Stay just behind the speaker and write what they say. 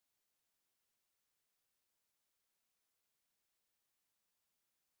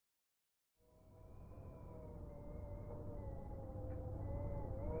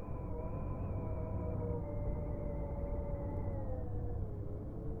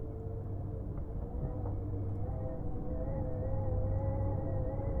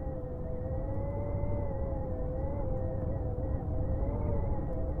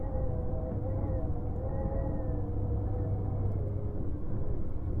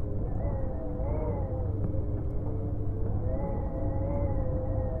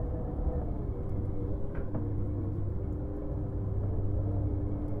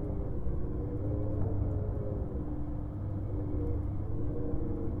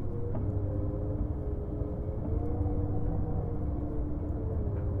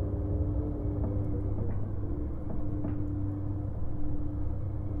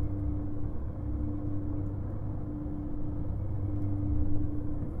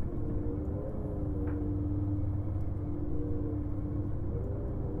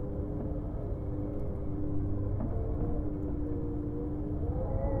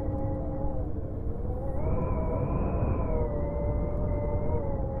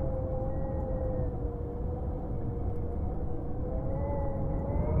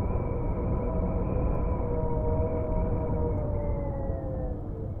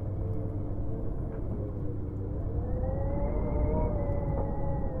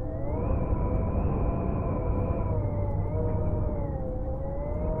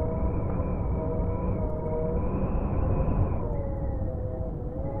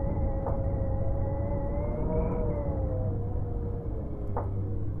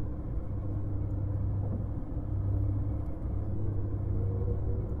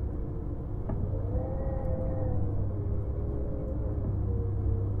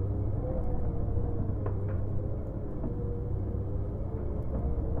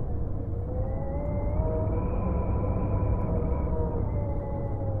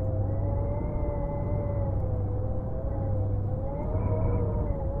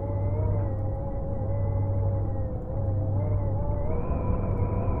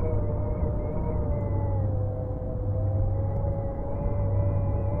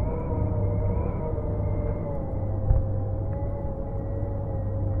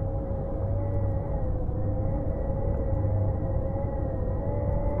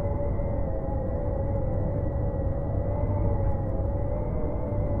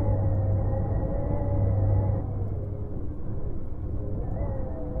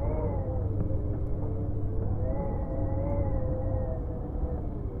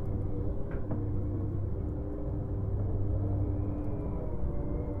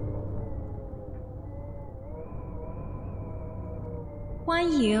欢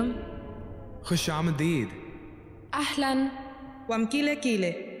迎 Khushamadid. Ahlan. Wamkile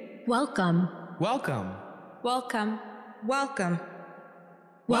kile. Welcome. Welcome. Welcome. Welcome.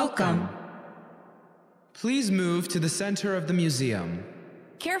 Welcome. Please move to the center of the museum.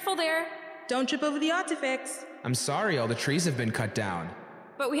 Careful there. Don't trip over the artifacts. I'm sorry all the trees have been cut down.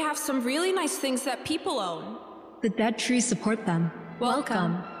 But we have some really nice things that people own. The dead trees support them.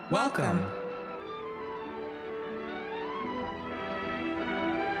 Welcome. Welcome.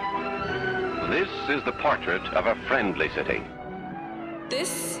 This is the portrait of a friendly city.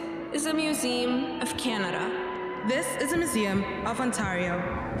 This is a museum of Canada. This is a museum of Ontario.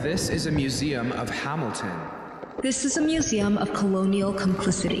 This is a museum of Hamilton. This is a museum of colonial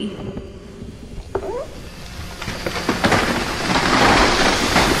complicity.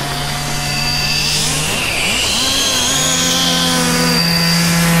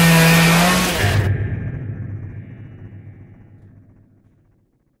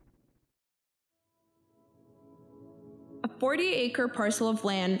 A 40-acre parcel of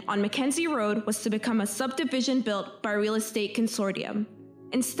land on Mackenzie Road was to become a subdivision built by a real estate consortium.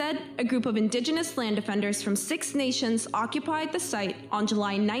 Instead, a group of Indigenous land defenders from 6 nations occupied the site on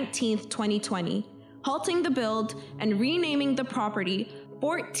July 19, 2020, halting the build and renaming the property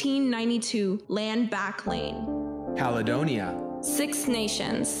 1492 Land Back Lane. Caledonia. 6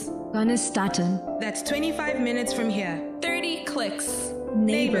 nations. Gunnistaten. That's 25 minutes from here. 30 clicks.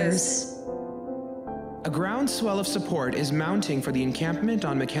 Neighbors. A groundswell of support is mounting for the encampment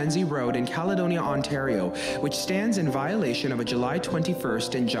on Mackenzie Road in Caledonia, Ontario, which stands in violation of a July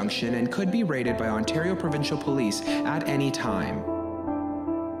 21st injunction and could be raided by Ontario Provincial Police at any time.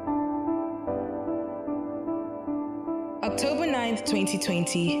 October 9th,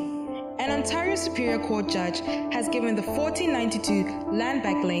 2020. An Ontario Superior Court judge has given the 1492 Land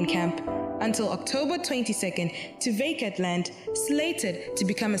Back Lane camp until October 22nd to vacate land slated to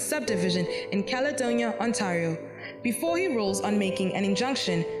become a subdivision in Caledonia, Ontario, before he rules on making an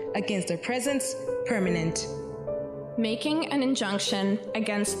injunction against their presence permanent. Making an injunction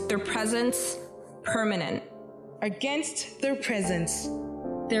against their presence permanent. Against their presence.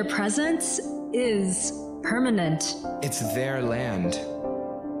 Their presence is permanent. It's their land.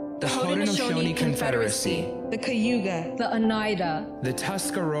 The Haudenosaunee Confederacy, The Cayuga, The Oneida, the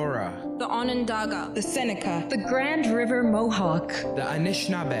Tuscarora, The Onondaga, the Seneca, the Grand River Mohawk, the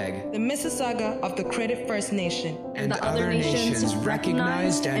Anishinaabeg, the Mississauga of the Credit First Nation, and the other nations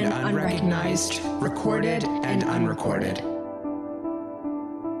recognized and unrecognized, recorded and unrecorded.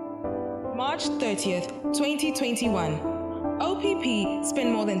 March 30th, 2021. OPP spent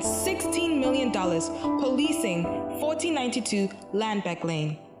more than $16 million policing 1492 Land Back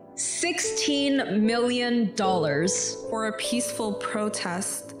Lane. $16 million. for a peaceful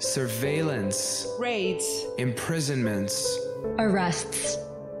protest. Surveillance, Raids, imprisonments, Arrests.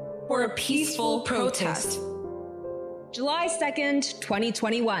 For a peaceful protest. July 2nd,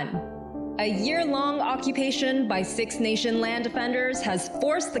 2021. A year-long occupation by 6 nation land defenders has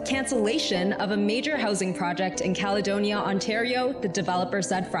forced the cancellation of a major housing project in Caledonia, Ontario, the developer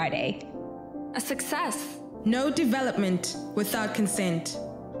said Friday. A success. no development without consent.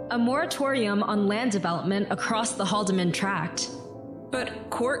 A moratorium on land development across the Haldeman Tract. But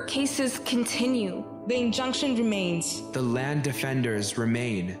court cases continue. The injunction remains. The land defenders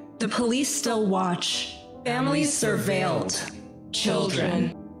remain. The police still watch. Families surveilled.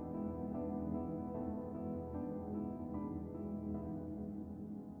 Children.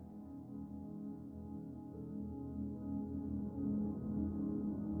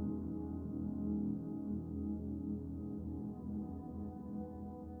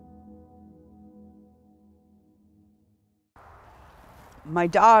 My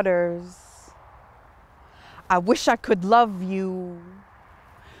daughters, I wish I could love you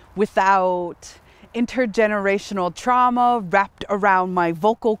without intergenerational trauma wrapped around my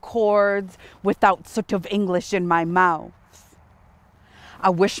vocal cords, without sort of English in my mouth. I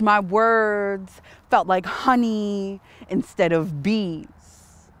wish my words felt like honey instead of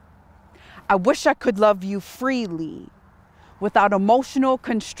bees. I wish I could love you freely, without emotional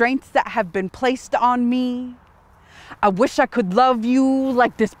constraints that have been placed on me. I wish I could love you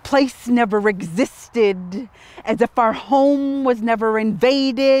like this place never existed, as if our home was never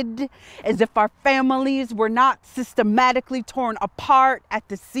invaded, as if our families were not systematically torn apart at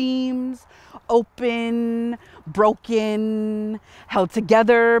the seams, open, broken, held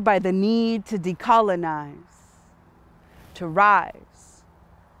together by the need to decolonize, to rise.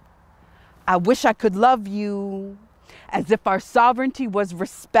 I wish I could love you as if our sovereignty was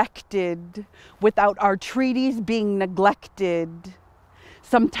respected without our treaties being neglected,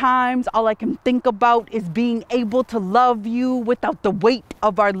 Sometimes all I can think about is being able to love you without the weight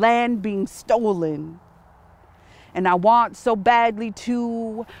of our land being stolen. And I want so badly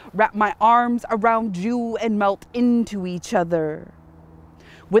to wrap my arms around you and melt into each other.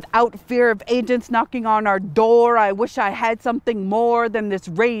 Without fear of agents knocking on our door, I wish I had something more than this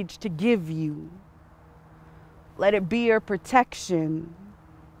rage to give you. Let it be your protection.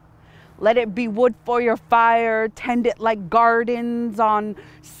 Let it be wood for your fire. Tend it like gardens on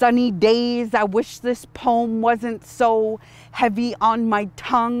sunny days. I wish this poem wasn't so heavy on my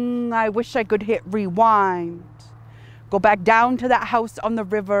tongue. I wish I could hit rewind. Go back down to that house on the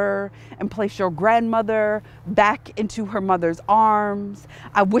river and place your grandmother back into her mother's arms.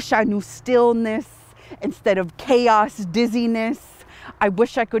 I wish I knew stillness instead of chaos, dizziness. I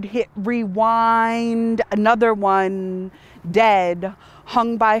wish I could hit rewind. Another one dead,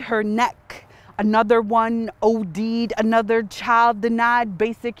 hung by her neck. Another one OD'd. Another child denied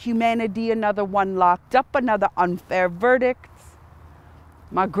basic humanity. Another one locked up. Another unfair verdict.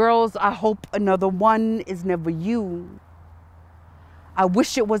 My girls, I hope another one is never you. I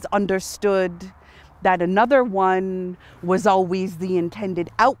wish it was understood that another one was always the intended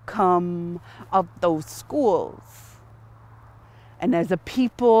outcome of those schools. And as a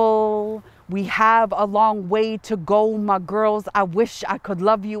people, we have a long way to go, my girls. I wish I could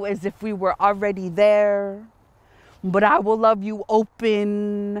love you as if we were already there. But I will love you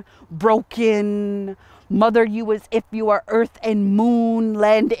open, broken, mother you as if you are earth and moon,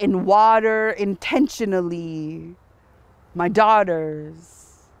 land and water, intentionally. My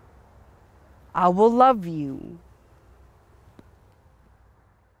daughters, I will love you.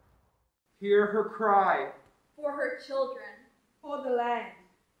 Hear her cry. For her children. For the land.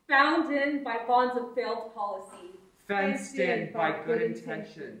 Bound in by bonds of failed policy. Fenced in by good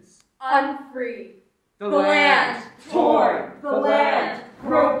intentions. Unfree. The land torn. The land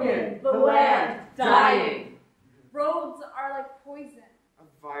broken. The land dying. Roads are like poison. A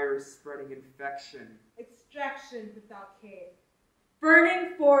virus spreading infection. Extraction without care.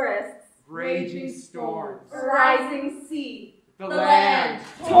 Burning forests. Raging storms. A rising sea. The land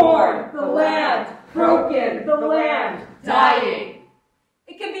torn. The land broken. The land dying.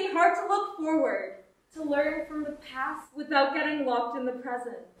 It can be hard to look forward, to learn from the past without getting locked in the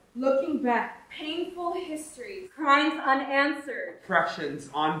present. Looking back. Painful histories. Crimes unanswered. Oppressions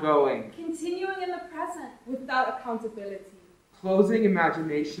ongoing. Continuing in the present. Without accountability. Closing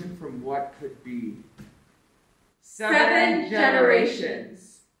imagination from what could be. 7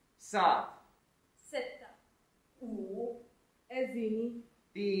 generations. Sat. Sitta. U. Ezini.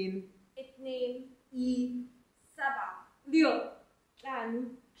 Teen. Itnain. I. Saba. Lyo. Tlan.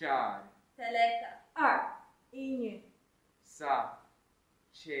 Jar. Teleta. Ar. Inye. Sa.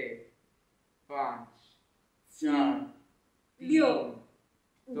 Che. Panch. Jar. Lyo.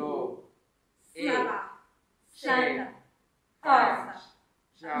 Do. Saba. Shanda. Panch. Arsa.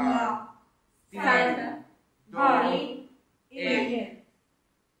 Jar. Sanda. Bani. Inye.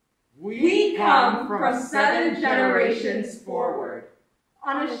 We come from 7 generations forward.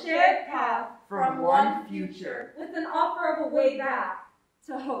 On a shared path From one future. with an offer of a way back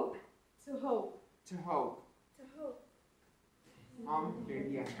to hope. To hope. To hope. To hope.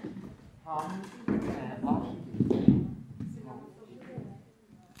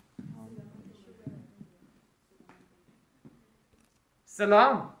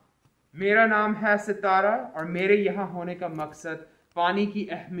 सलाम, मेरा नाम है सितारा और मेरे यहाँ होने का मकसद पानी की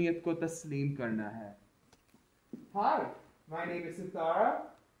अहमियत को तस्लीम करना है. Hi, my name is Sitara,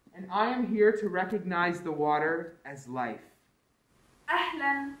 and I am here to recognize the water as life.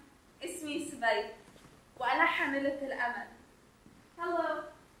 أهلا اسمي سبي وأنا حاملة الأمل. Hello,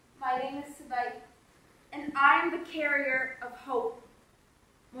 my name is Sibay, and I am the carrier of hope.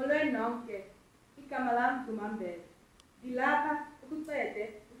 Mole nonke. Ikamalam kumambe. Dilapa ukupete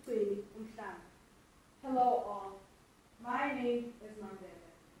ukweli umsham. Hello all. My name is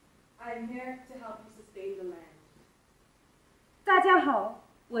Mandela. I am here to help you sustain the land. 大家好，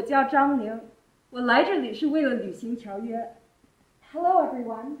我叫张玲，我来这里是为了履行条约。Hello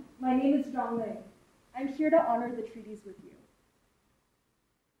everyone, my name is Zhang Ling. I'm here to honor the treaties with you.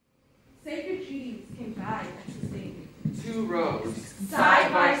 Sacred treaties can guide and sustain. 2 roads,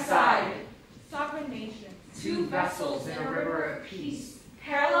 Side by side. Sovereign nations. 2 vessels in a river of peace,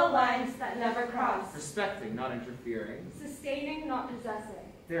 Parallel lines that never cross. respecting, not interfering. Sustaining, not possessing.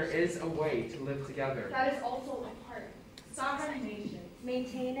 There is a way to live together, That is also a part. Sovereign nations.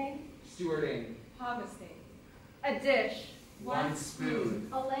 Maintaining stewarding, Harvesting. a dish. one spoon.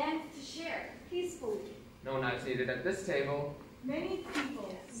 A land to share peacefully. No knives needed at this table. Many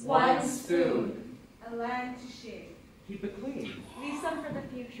people. One spoon. A land to share. Keep it clean. Leave some for the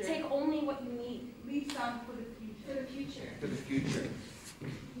future. Take only what you need. Leave some for the future. For the future. For the future.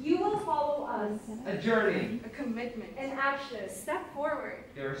 You will follow us. A journey. A commitment. An action. Step forward.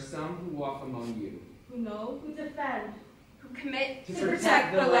 There are some who walk among you. Who know, who defend, who commit to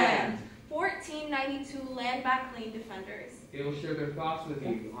protect the land. 1492 Land Back Lane Defenders. They will share their thoughts with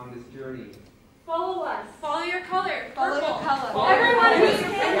you on this journey. Follow us. Follow your color. Follow your color. Follow everyone your who's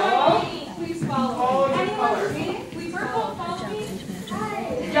color. please follow. Follow your Anyone color. who's reading, please follow. Follow me.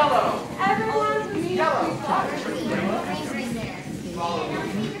 Hi. Yellow. Everyone who's reading, Yellow. please follow. Follow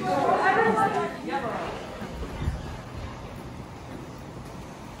me. Everyone. Yellow.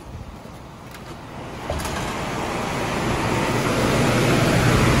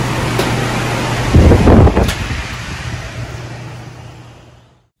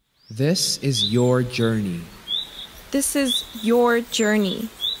 This is your journey. This is your journey.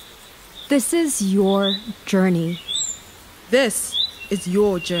 This is your journey. This is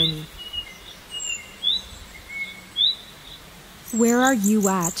your journey. Where are you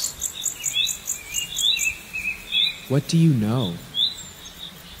at? What do you know?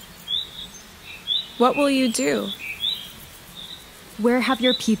 What will you do? Where have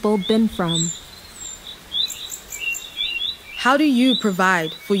your people been from? How do you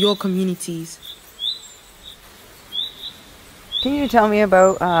provide for your communities? Can you tell me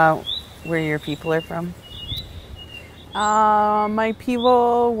about where your people are from? My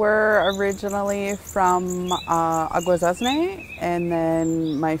people were originally from Waawaaskone, and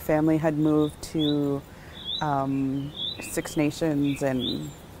then my family had moved to Six Nations,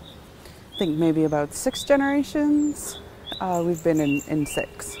 and I think maybe about 6 generations. We've been in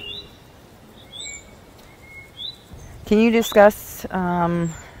 6. Can you discuss, from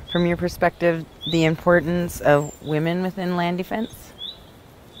your perspective, the importance of women within land defense?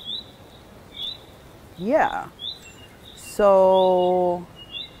 Yeah. So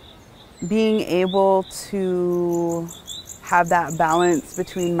being able to have that balance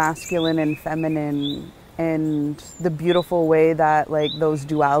between masculine and feminine, and the beautiful way that like those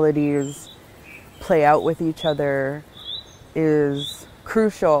dualities play out with each other is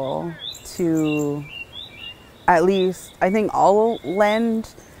crucial to at least, I think, all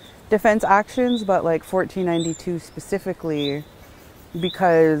land defense actions, but like 1492 specifically,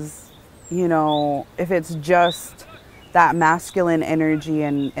 because, you know, if it's just that masculine energy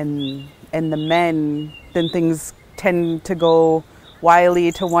and the men, then things tend to go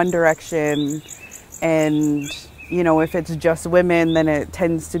wildly to one direction. And, you know, if it's just women, then it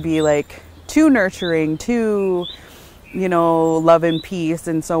tends to be like too nurturing, too, you know, love and peace.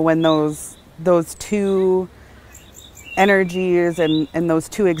 And so when those two energies and those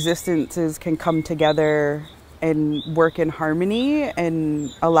two existences can come together and work in harmony and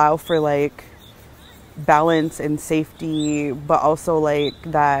allow for like balance and safety, but also like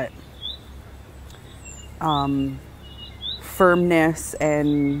that firmness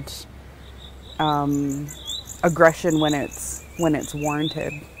and aggression when it's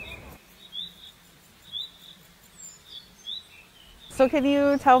warranted. So can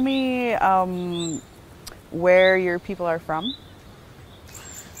you tell me where your people are from?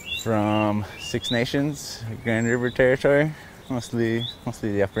 From Six Nations, Grand River Territory, mostly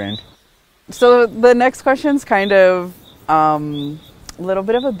the upper end. So the next question's kind of a little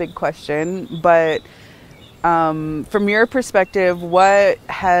bit of a big question, but from your perspective, what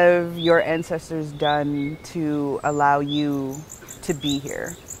have your ancestors done to allow you to be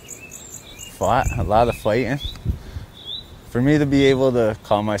here? Fought, a lot of fighting. For me to be able to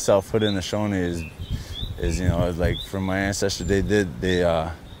call myself Haudenosaunee is, you know, like from my ancestors, they did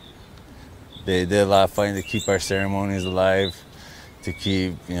a lot of fighting to keep our ceremonies alive, to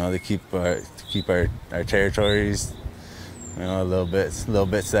keep our territories, you know, little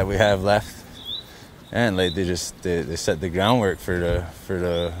bits that we have left, and like they set the groundwork for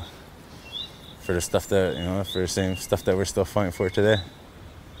the stuff that, you know, for the same stuff that we're still fighting for today.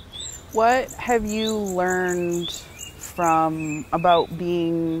 What have you learned about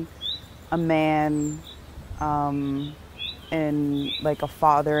being a man and like a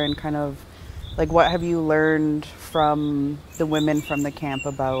father, and kind of like what have you learned from the women from the camp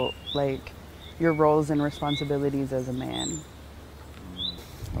about like your roles and responsibilities as a man?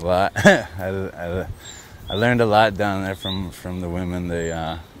 A lot. I learned a lot down there from the women. They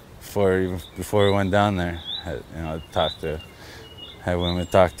before we went down there, you know, had women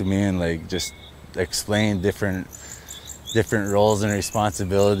talk to me and like just explain different roles and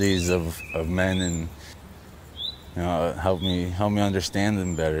responsibilities of men, and, you know, help me understand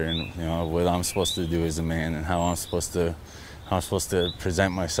them better, and, you know, what I'm supposed to do as a man, and how I'm supposed to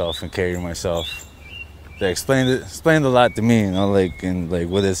present myself and carry myself explained a lot to me, you know, like, and like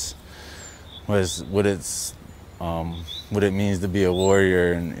what it means to be a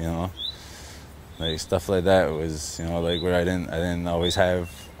warrior, and you know, like stuff like that was, you know, like where I didn't always have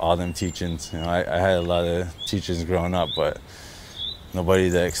all them teachings. You know, I had a lot of teachings growing up, but nobody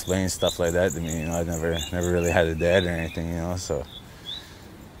that explained stuff like that to me. You know, I never really had a dad or anything. You know, so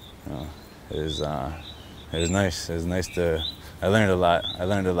you know, it was nice. It was nice to. I learned a lot. I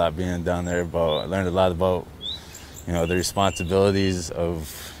learned a lot being down there. I learned a lot about, you know, the responsibilities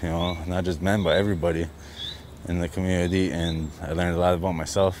of, you know, not just men but everybody in the community, and I learned a lot about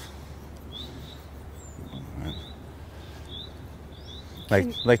myself.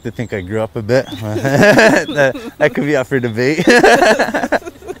 Like to think I grew up a bit. that could be up for debate.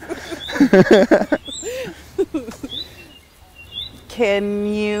 Can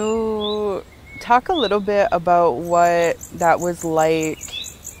you talk a little bit about what that was like,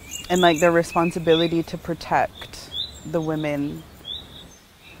 and like the responsibility to protect the women?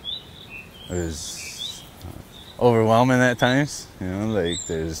 It was overwhelming at times, you know, like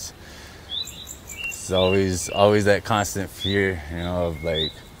there's always that constant fear, you know,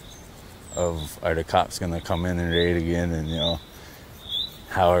 of are the cops gonna come in and raid again, and you know,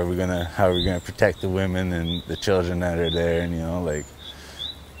 how are we gonna protect the women and the children that are there, and you know, like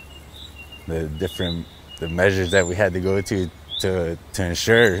the measures that we had to go to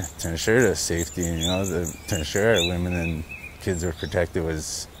ensure the safety, and you know, to ensure our women and kids were protected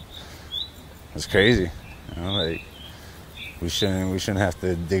was crazy. You know, like we shouldn't have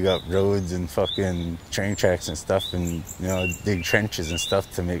to dig up roads and fucking train tracks and stuff, and you know, dig trenches and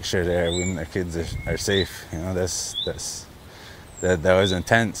stuff to make sure that our women, our kids are safe. You know, that was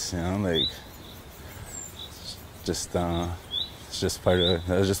intense. You know, like it's just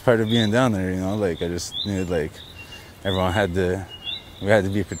part of being down there. You know, like I just knew like we had to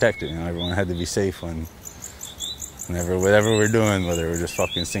be protected. You know, everyone had to be safe whatever we're doing, whether we're just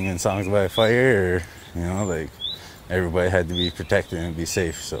fucking singing songs by a fire or, you know, like everybody had to be protected and be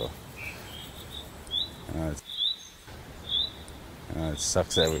safe. So it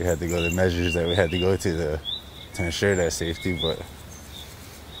sucks that we had to go the measures that we had to go to ensure that safety, but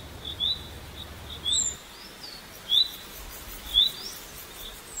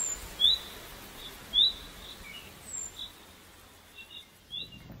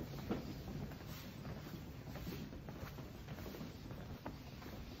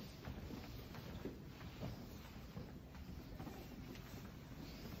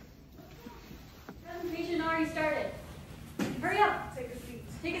started. Hurry up. Take a seat.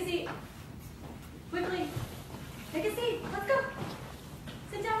 Take a seat. Quickly. Take a seat. Let's go.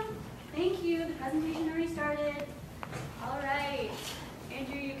 Sit down. Thank you. The presentation already started. All right.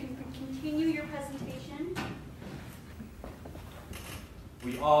 Andrew, you can continue your presentation.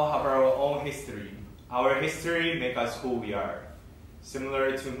 We all have our own history. Our history makes us who we are.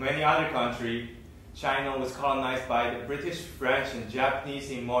 Similar to many other countries, China was colonized by the British, French, and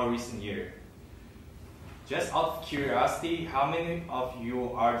Japanese in more recent years. Just out of curiosity, how many of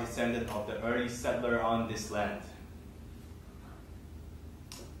you are descendants of the early settler on this land?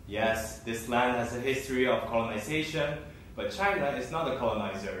 Yes, this land has a history of colonization, but China is not a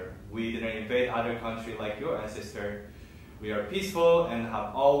colonizer. We didn't invade other countries like your ancestor. We are peaceful and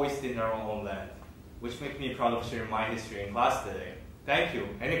have always been our own land, which makes me proud of sharing my history in class today. Thank you.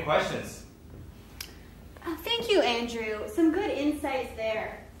 Any questions? Thank you, Andrew. Some good insights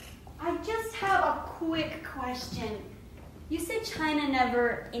there. I just have a quick question. You said China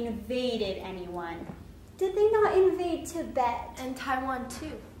never invaded anyone. Did they not invade Tibet? And Taiwan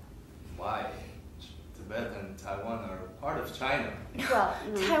too. Why? Tibet and Taiwan are part of China. Well,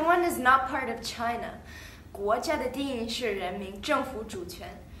 Taiwan is not part of China. 国家的定义是人民政府主权。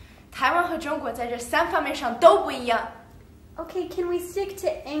台湾和中国在这3方面上都不一样。Okay, can we stick to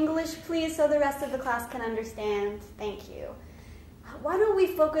English, please, so the rest of the class can understand? Thank you. Why don't we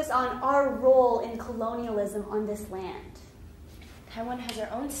focus on our role in colonialism on this land? Taiwan has our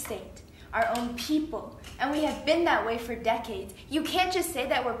own state, our own people, and we have been that way for decades. You can't just say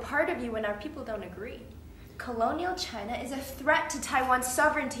that we're part of you when our people don't agree. Colonial China is a threat to Taiwan's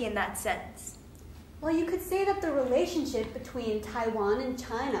sovereignty in that sense. Well, you could say that the relationship between Taiwan and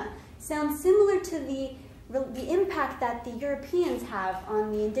China sounds similar to the impact that the Europeans have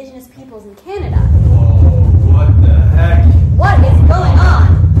on the indigenous peoples in Canada. Whoa, what the heck? What is going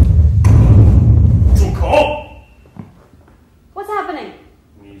on? 住口！ What's happening?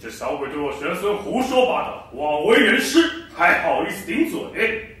 你这小鬼对我玄孙胡说八道，枉为人师，还好意思顶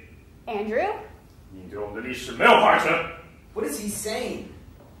嘴 ？Andrew? 你对我们的历史没有话语权。What is he saying?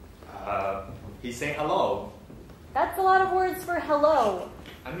 He's saying hello. That's a lot of words for hello.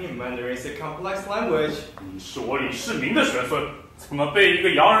 I mean, Mandarin is a complex language. 你是我李世民的玄孙，怎么被一个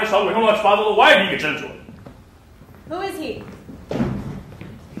洋人小鬼用乱七八糟的外币给镇住了？ Who is he?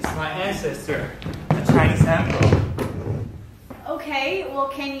 He's my ancestor, the Chinese emperor. Okay, well,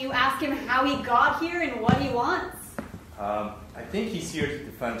 can you ask him how he got here and what he wants? I think he's here to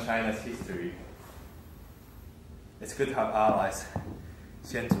defend China's history. It's good to have allies.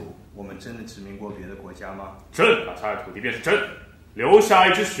 先祖，我们真的殖民过别的国家吗？朕拿下来土地便是朕，留下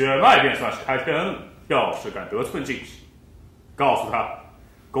一支血脉便算是开天恩。要是敢得寸进尺，告诉他，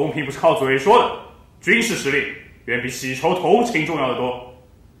公平不是靠嘴说的，军事实力远比洗筹同情重要的多。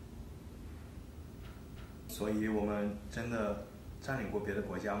所以我们真的占领过别的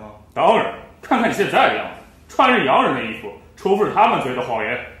国家吗？当然，看看你现在的样子，穿着洋人的衣服，重复着他们嘴的谎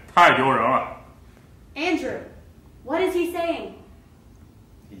言，太丢人了。Andrew, what is he saying?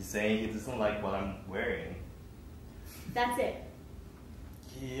 He's saying he doesn't like what I'm wearing. That's it.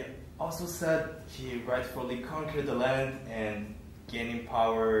 He also said he rightfully conquered the land and gaining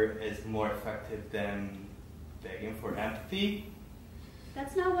power is more effective than begging for empathy.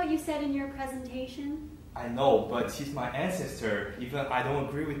 That's not what you said in your presentation. I know, but he's my ancestor. Even I don't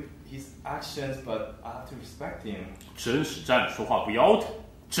agree with his actions, but I have to respect him. 真是站着说话不腰疼，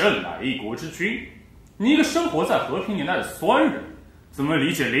朕乃一国之君。你一个生活在和平年代的酸人，怎么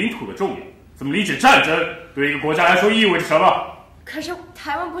理解领土的重要？怎么理解战争对一个国家来说意味着什么？可是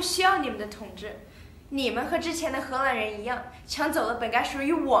台湾不需要你们的统治，你们和之前的荷兰人一样，抢走了本该属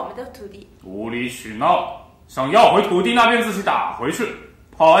于我们的土地。无理取闹，想要回土地那边自己打回去，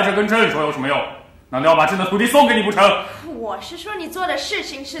跑来这跟朕说有什么用？难道要把朕的土地送给你不成？我是说你做的事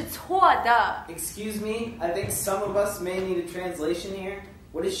情是错的。 Excuse me, I think some of us may need a translation here.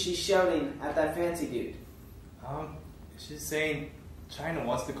 What is she shouting at that fancy dude? She's saying China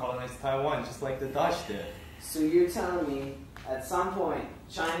wants to colonize Taiwan just like the Dutch did. So you're telling me at some point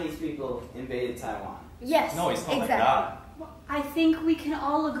Chinese people invaded Taiwan? Yes, no, it's not exactly. like that. Well, I think we can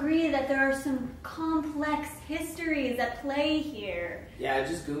all agree that there are some complex histories at play here. Yeah, I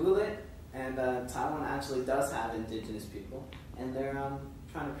just Googled it, and Taiwan actually does have indigenous people, and they're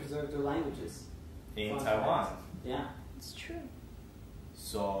trying to preserve their languages. In Taiwan? Yeah. It's true.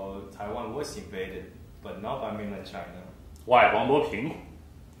 So Taiwan was invaded, but not by mainland China. 外邦多贫苦，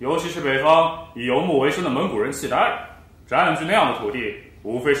尤其是北方以游牧为生的蒙古人契丹人，占据那样的土地，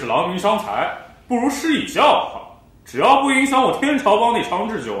无非是劳民伤财，不如施以教化。只要不影响我天朝邦地长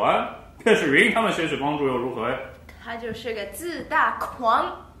治久安，便是允他们些许帮助又如何呀？他就是个自大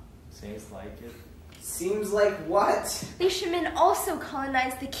狂。 Seems like it. Seems like what? Li Shimin also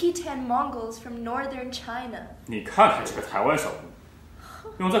colonized the Khitan Mongols from northern China. 你看看这个台湾小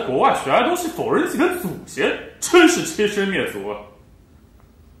奴，用在国外学来东西否认自己的祖先，真是欺师灭祖啊！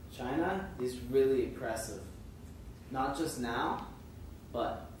 China is really oppressive, not just now,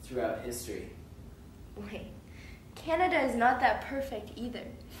 but throughout history. Wait, Canada is not that perfect either.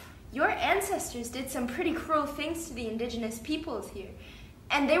 Your ancestors did some pretty cruel things to the indigenous peoples here.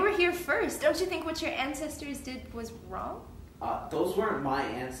 And they were here first. Don't you think what your ancestors did was wrong? Those weren't my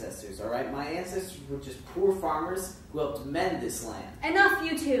ancestors, all right? My ancestors were just poor farmers who helped mend this land. Enough,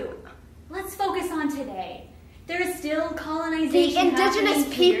 you two. Let's focus on today. There is still colonization The indigenous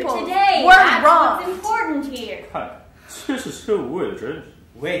happening people here today. were That's wrong. what's important here. 看，这是些无谓的争执。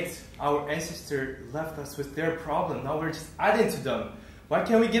 Wait, our ancestor left us with their problem. Now we're just adding to them. Why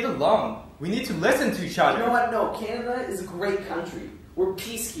can't we get along? We need to listen to each other. You know what? No, Canada is a great country. We're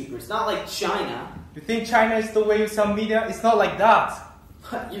peacekeepers, not like China. You think China is the way you sell media? It's not like that.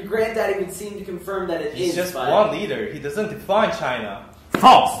 Your granddaddy would seem to confirm that it He's is. just but... one leader. He doesn't define China.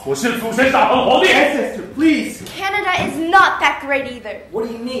 放肆！我是祖先大唐皇帝。 Ancestor, please. Canada is not that great either. What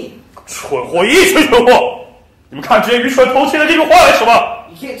do you mean? 蠢货，一群蠢货！你们看这些愚蠢偷窃的地主换来什么？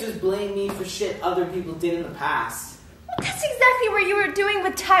 You can't just blame me for shit other people did in the past. That's exactly what you were doing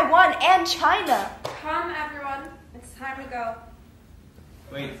with Taiwan and China. Come, everyone. It's time to go.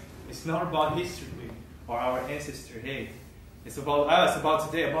 Wait, it's not about history or our ancestor, hey. It's about us, about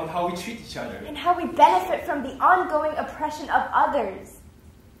today, about how we treat each other. And how we benefit from the ongoing oppression of others.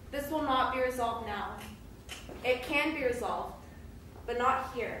 This will not be resolved now. It can be resolved, but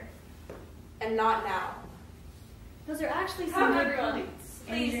not here. And not now. Those are actually Come, some good everyone. points.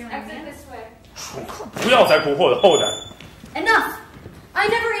 Please, Andrew, exit yeah. this way. 不要再蛊惑我的后代。 Enough! I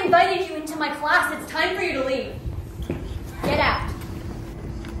never invited you into my class. It's time for you to leave. Get out.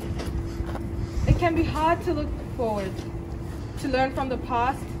 It can be hard to look forward, to learn from the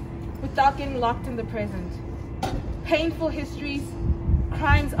past without getting locked in the present. Painful histories,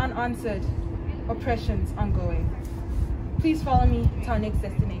 crimes unanswered, oppressions ongoing. Please follow me to our next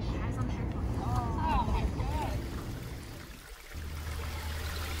destination.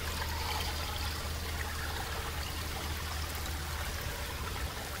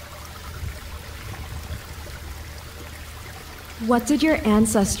 What did your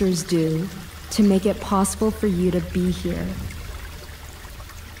ancestors do to make it possible for you to be here?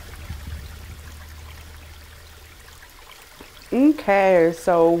 Okay,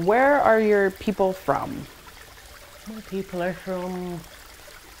 so where are your people from? My people are from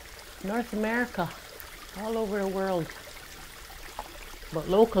North America, all over the world, but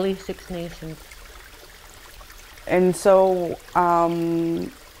locally 6 nations. And so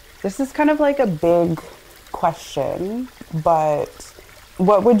this is kind of like a big question, but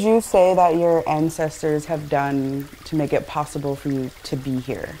what would you say that your ancestors have done to make it possible for you to be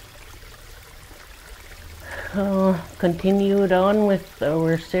here? Continued on with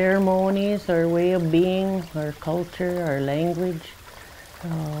our ceremonies, our way of being, our culture, our language.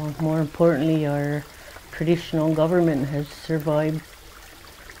 More importantly, our traditional government has survived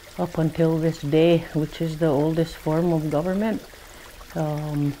up until this day, which is the oldest form of government.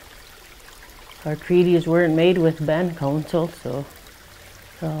 Our treaties weren't made with band council, so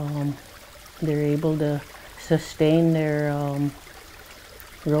they're able to sustain their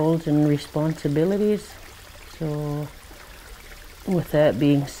roles and responsibilities. So with that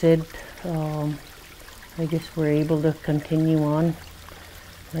being said, I guess we're able to continue on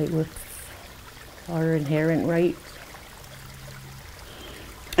like with our inherent rights.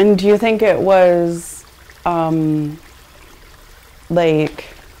 And do you think it was like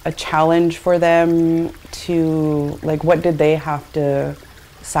a challenge for them to, like, what did they have to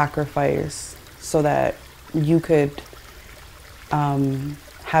sacrifice so that you could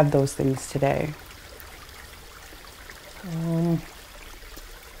have those things today?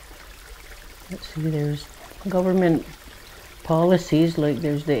 Let's see, there's government policies, like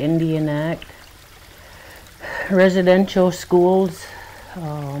there's the Indian Act, residential schools,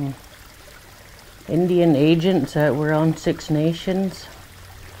 Indian agents that were on 6 nations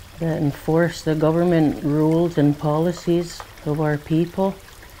that enforce the government rules and policies of our people.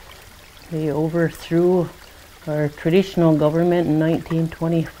 They overthrew our traditional government in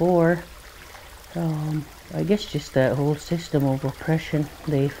 1924. I guess just that whole system of oppression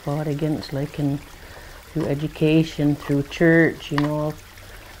they fought against, like through education, through church, you know,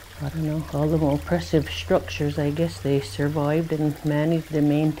 I don't know, all the oppressive structures. I guess they survived and managed to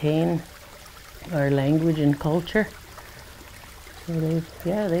maintain our language and culture. So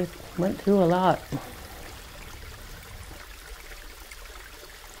they went through a lot.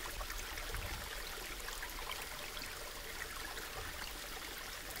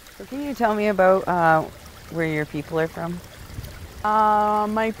 So can you tell me about where your people are from?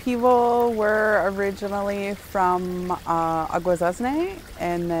 My people were originally from Waawaaskone,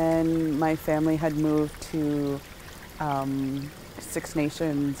 and then my family had moved to 6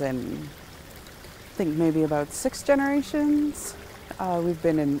 nations, and I think maybe about 6 generations. We've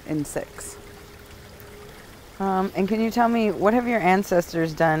been in 6. And can you tell me, what have your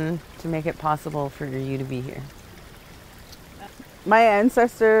ancestors done to make it possible for you to be here? My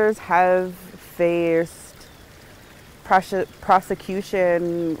ancestors have faced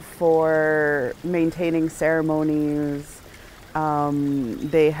prosecution for maintaining ceremonies.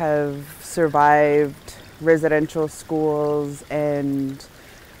 They have survived residential schools and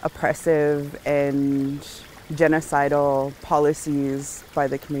oppressive and genocidal policies by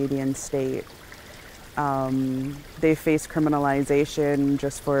the Canadian state. They face criminalization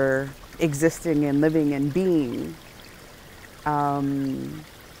just for existing and living and being.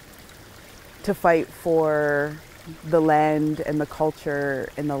 To fight for the land and the culture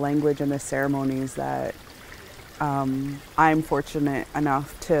and the language and the ceremonies that I'm fortunate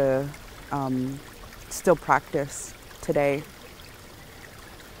enough to still practice today.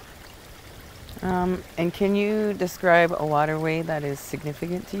 And can you describe a waterway that is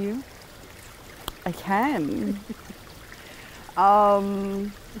significant to you? I can.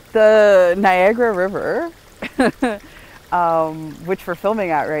 The Niagara River, which we're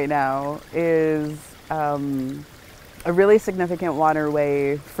filming at right now, is a really significant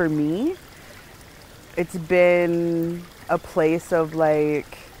waterway for me. It's been a place of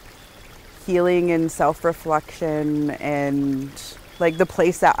like healing and self-reflection, and like the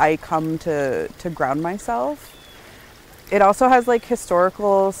place that I come to ground myself. It also has like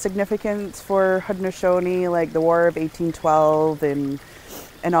historical significance for Haudenosaunee, like the War of 1812 and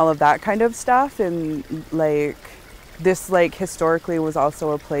all of that kind of stuff. And like this, like historically, was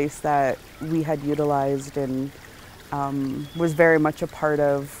also a place that we had utilized and was very much a part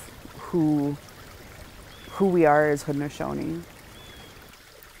of who we are as Haudenosaunee.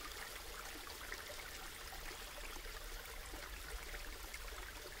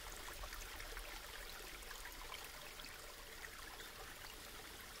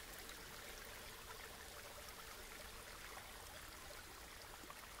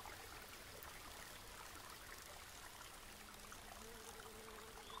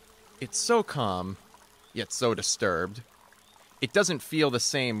 It's so calm, yet so disturbed. It doesn't feel the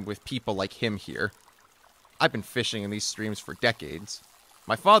same with people like him here. I've been fishing in these streams for decades.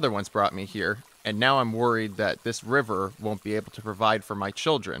 My father once brought me here, and now I'm worried that this river won't be able to provide for my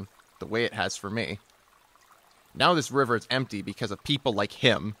children the way it has for me. Now this river is empty because of people like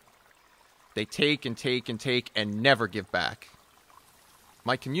him. They take and take and take and never give back.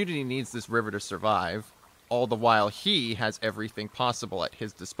 My community needs this river to survive, all the while he has everything possible at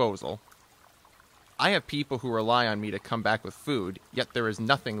his disposal. I have people who rely on me to come back with food, yet there is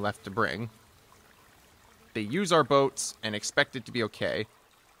nothing left to bring. They use our boats and expect it to be okay,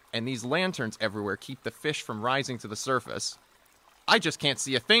 and these lanterns everywhere keep the fish from rising to the surface. I just can't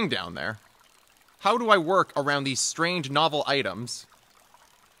see a thing down there. How do I work around these strange novel items?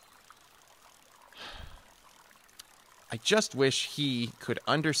 I just wish he could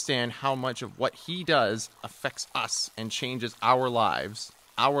understand how much of what he does affects us and changes our lives,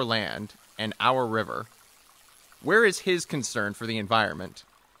 our land, and our river. Where is his concern for the environment,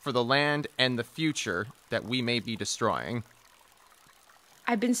 for the land and the future that we may be destroying?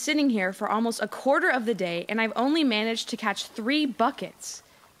 I've been sitting here for almost a quarter of the day, and I've only managed to catch 3 buckets.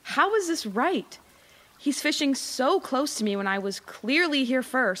 How is this right? He's fishing so close to me when I was clearly here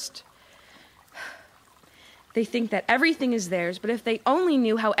first. They think that everything is theirs, but if they only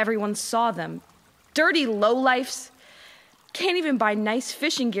knew how everyone saw them. Dirty lowlifes. Can't even buy nice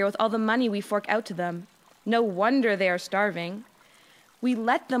fishing gear with all the money we fork out to them. No wonder they are starving. We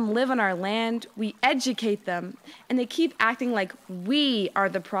let them live on our land, we educate them, and they keep acting like we are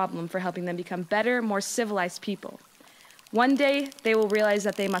the problem for helping them become better, more civilized people. One day, they will realize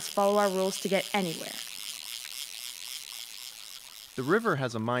that they must follow our rules to get anywhere. The river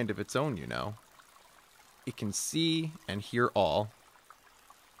has a mind of its own, you know. It can see and hear all.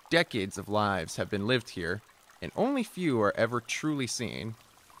 Decades of lives have been lived here, and only few are ever truly seen.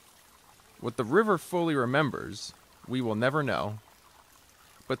 What the river fully remembers, we will never know.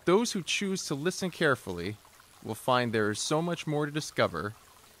 But those who choose to listen carefully will find there is so much more to discover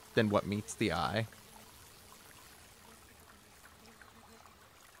than what meets the eye.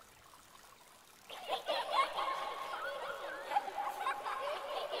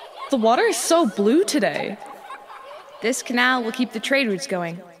 The water is so blue today. This canal will keep the trade routes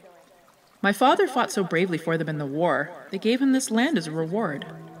going. My father fought so bravely for them in the war. They gave him this land as a reward.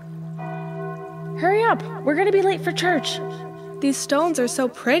 Hurry up, we're gonna be late for church. These stones are so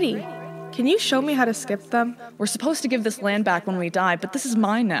pretty. Can you show me how to skip them? We're supposed to give this land back when we die, but this is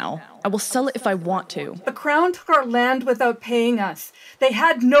mine now. I will sell it if I want to. The Crown took our land without paying us. They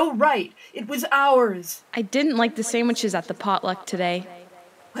had no right. It was ours. I didn't like the sandwiches at the potluck today.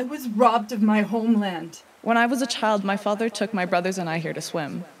 I was robbed of my homeland. When I was a child, my father took my brothers and I here to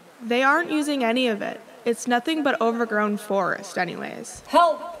swim. They aren't using any of it. It's nothing but overgrown forest anyways.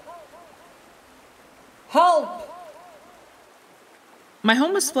 Help! Help! My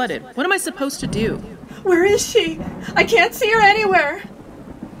home was flooded. What am I supposed to do? Where is she? I can't see her anywhere.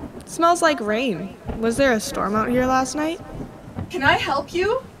 It smells like rain. Was there a storm out here last night? Can I help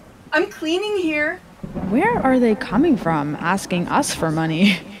you? I'm cleaning here. Where are they coming from, asking us for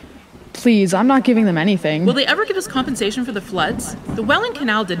money? Please, I'm not giving them anything. Will they ever give us compensation for the floods? The Welland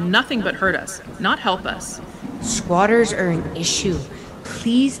Canal did nothing but hurt us, not help us. Squatters are an issue.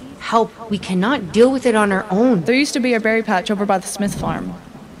 Please help. We cannot deal with it on our own. There used to be a berry patch over by the Smith farm,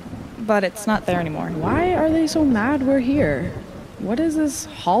 but it's not there anymore. Why are they so mad we're here? What is this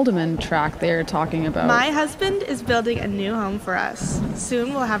Haldeman tract they're talking about? My husband is building a new home for us.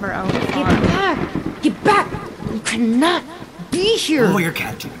 Soon we'll have our own farm. Get back! Get back! You cannot be here! The lawyer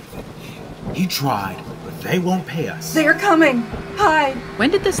can't do anything. He tried, but they won't pay us. They're coming! Hide! When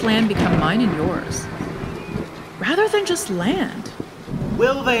did this land become mine and yours? Rather than just land.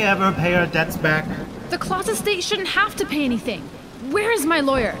 Will they ever pay our debts back? The Claus estate shouldn't have to pay anything. Where is my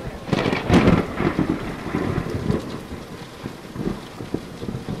lawyer?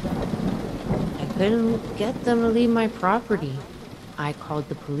 I couldn't get them to leave my property. I called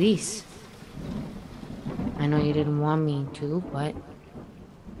the police. I know you didn't want me to, but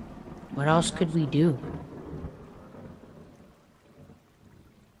what else could we do?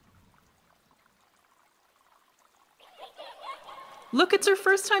 Look, it's her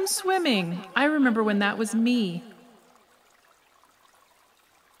first time swimming. I remember when that was me.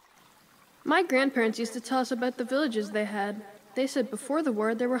 My grandparents used to tell us about the villages they had. They said before the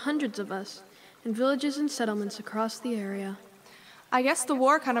war there were hundreds of us, in villages and settlements across the area. I guess the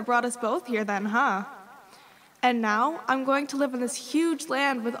war kind of brought us both here then, huh? And now I'm going to live on this huge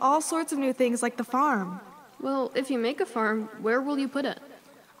land with all sorts of new things like the farm. Well, if you make a farm, where will you put it?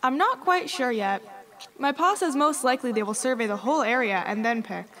 I'm not quite sure yet. My pa says most likely they will survey the whole area and then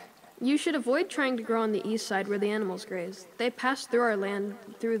pick. You should avoid trying to grow on the east side where the animals graze. They pass through our land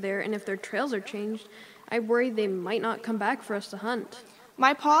through there, and if their trails are changed, I worry they might not come back for us to hunt.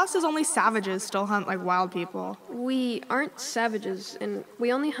 My pa says only savages still hunt like wild people. We aren't savages, and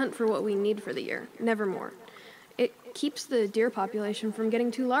we only hunt for what we need for the year, never more. It keeps the deer population from getting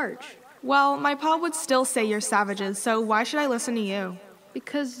too large. Well, my pa would still say you're savages, so why should I listen to you?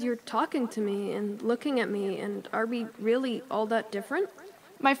 Because you're talking to me and looking at me, and are we really all that different?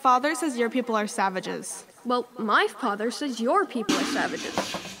 My father says your people are savages. Well, my father says your people are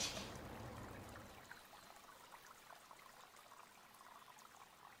savages.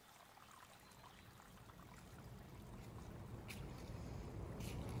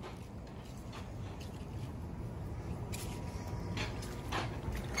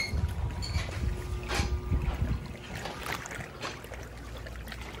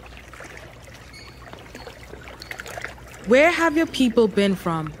 Where have your people been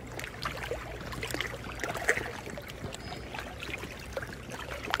from?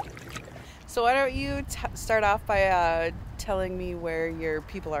 So why don't you start off by telling me where your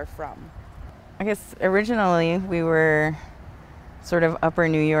people are from? I guess originally we were sort of upper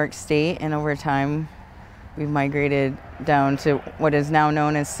New York State, and over time we've migrated down to what is now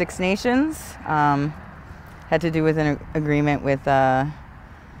known as Six Nations. Had to do with an agreement with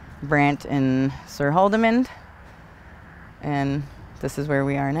Brant and Sir Haldimand. And this is where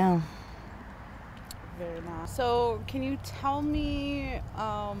we are now. Very nice. So can you tell me,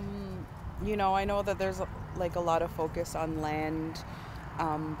 you know, I know that there's like a lot of focus on land,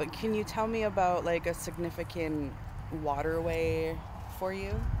 but can you tell me about like a significant waterway for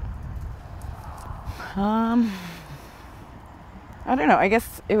you? I don't know. I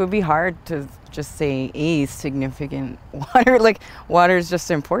guess it would be hard to just say a significant water. Like, water is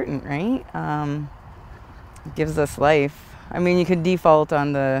just important, right? It gives us life. I mean, you could default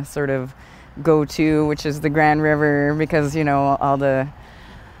on the sort of go-to, which is the Grand River, because, you know, all the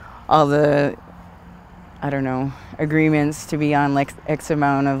I don't know, agreements to be on like X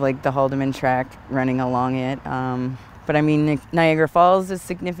amount of like the Haldimand track running along it. But I mean, Niagara Falls is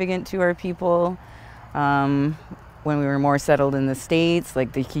significant to our people. When we were more settled in the States,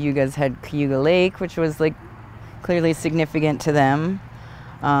 like the Cayugas had Cayuga Lake, which was like clearly significant to them.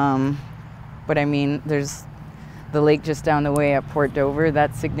 But I mean, there's the lake just down the way at Port Dover,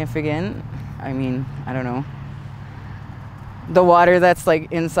 that's significant. I mean, I don't know. The water that's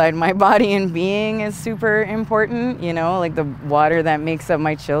like inside my body and being is super important, you know, like the water that makes up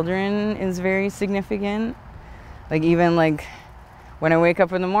my children is very significant. Like even like when I wake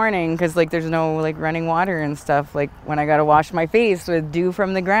up in the morning, because like there's no like running water and stuff, like when I gotta wash my face with dew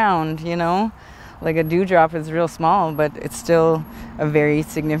from the ground, you know, like a dewdrop is real small, but it's still a very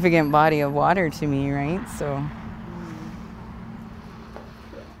significant body of water to me, right? So.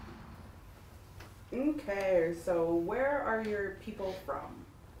 Okay, so where are your people from?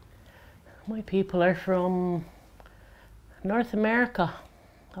 My people are from North America,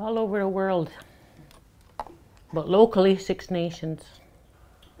 all over the world, but locally Six Nations.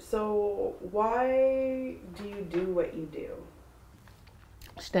 So why do you do what you do?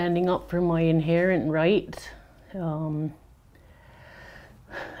 Standing up for my inherent rights.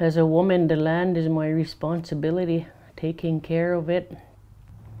 As a woman, the land is my responsibility, taking care of it.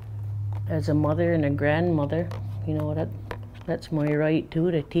 As a mother and a grandmother, you know, that's my right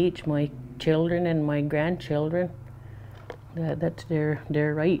too, to teach my children and my grandchildren that's their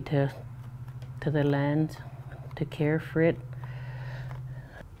right to the land, to care for it.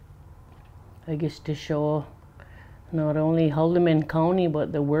 I guess to show not only Haldimand County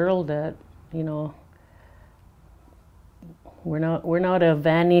but the world that, you know, we're not a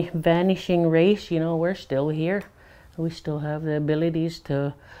vanishing race, you know, we're still here. We still have the abilities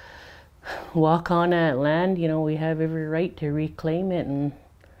to walk on that land, you know, we have every right to reclaim it, and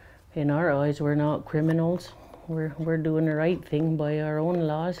in our eyes we're not criminals. We're doing the right thing by our own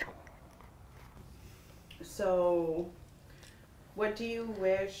laws. So what do you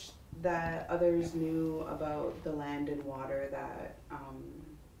wish that others knew about the land and water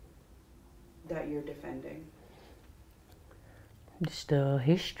that you're defending? Just the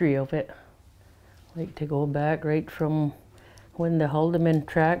history of it. Like to go back right from when the Haldimand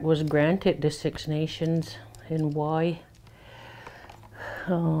tract was granted to Six Nations and why.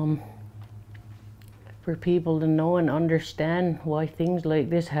 For people to know and understand why things like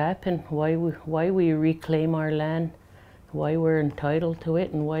this happen, why we reclaim our land, why we're entitled to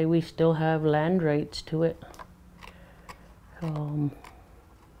it, and why we still have land rights to it. I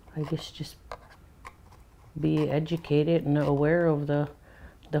guess just be educated and aware of the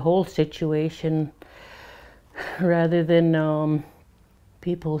whole situation, rather than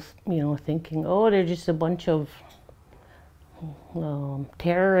people, thinking, oh, they're just a bunch of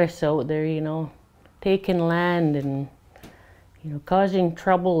terrorists out there, taking land and, causing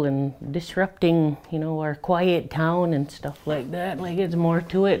trouble and disrupting, our quiet town and stuff like that. Like, it's more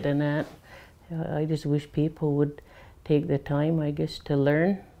to it than that. I just wish people would take the time, I guess, to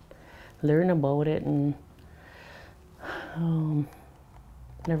learn about it, and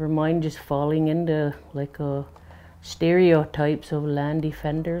never mind just falling into like stereotypes of land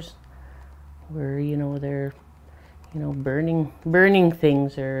defenders, where they're burning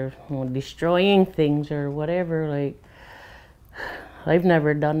things or destroying things or whatever. Like, I've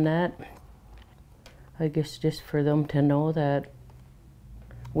never done that. I guess just for them to know that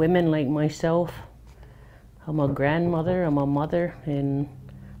women like myself, I'm a grandmother, I'm a mother, and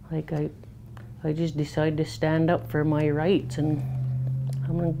like I just decided to stand up for my rights, and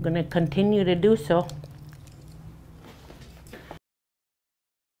I'm gonna continue to do so.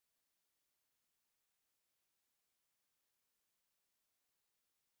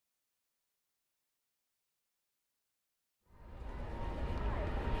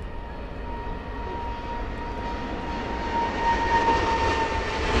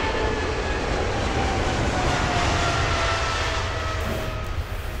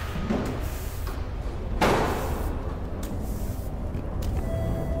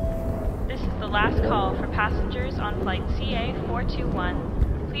 Last call for passengers on flight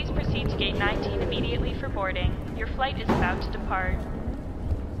CA421. Please proceed to gate 19 immediately for boarding. Your flight is about to depart.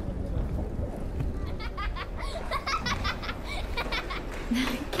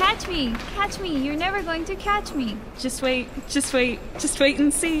 Catch me, you're never going to catch me. Just wait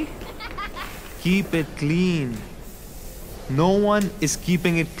and see. Keep it clean. No one is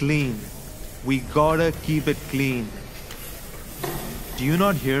keeping it clean. We gotta keep it clean. Do you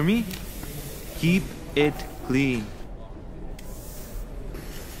not hear me? Keep it clean.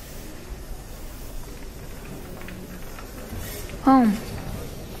 Home.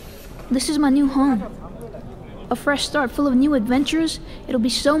 This is my new home. A fresh start full of new adventures. It'll be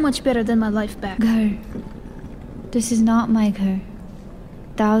so much better than my life back. Ghar. This is not my Ghar.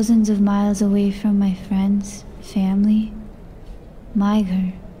 Thousands of miles away from my friends, family. My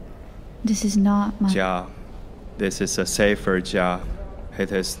Ghar. This is not my... Jia. This is a safer Jia.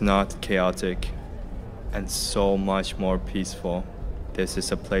 It is not chaotic and so much more peaceful. This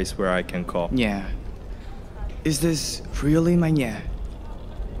is a place where I can call. Yeah. Is this really my yeah?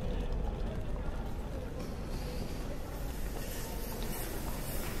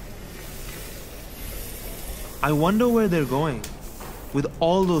 I wonder where they're going with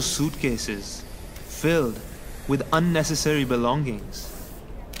all those suitcases filled with unnecessary belongings.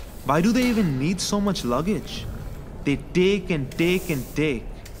 Why do they even need so much luggage? They take and take and take.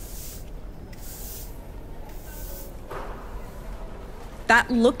 That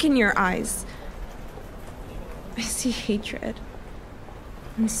look in your eyes. I see hatred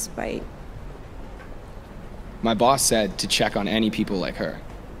and spite. My boss said to check on any people like her.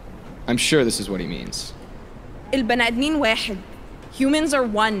 I'm sure this is what he means. البني آدمين واحد. Humans are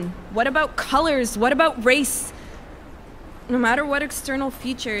one. What about colors? What about race? No matter what external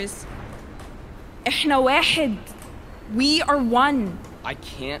features, إحنا واحد. We are one. I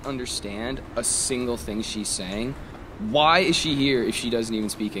can't understand a single thing she's saying. Why is she here if she doesn't even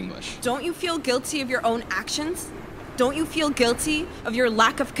speak English? Don't you feel guilty of your own actions? Don't you feel guilty of your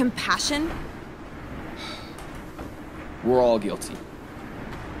lack of compassion? We're all guilty.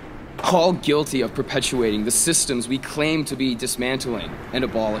 All guilty of perpetuating the systems we claim to be dismantling and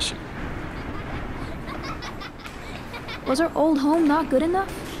abolishing. Was our old home not good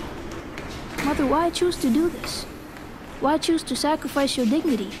enough? Mother, why choose to do this? Why choose to sacrifice your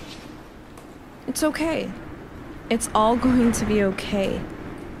dignity? It's okay. It's all going to be okay.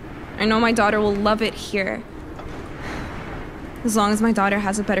 I know my daughter will love it here. As long as my daughter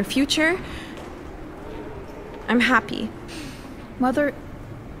has a better future, I'm happy. Mother,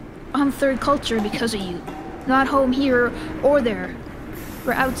 I'm third culture because of you. Not home here or there.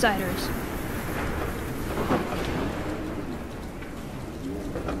 We're outsiders.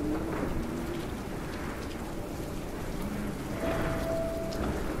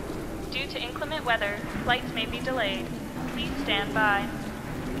 Due to inclement weather, flights may be delayed. Please stand by.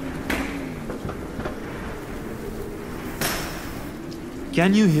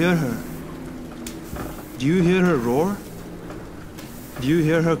 Can you hear her? Do you hear her roar? Do you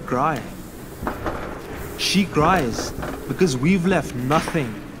hear her cry? She cries because we've left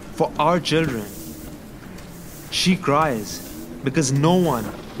nothing for our children. She cries because no one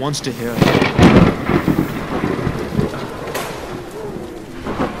wants to hear her.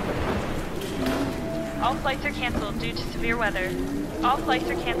 All flights are canceled due to severe weather. All flights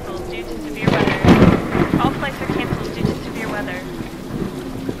are canceled due to severe weather. All flights are canceled due to severe weather.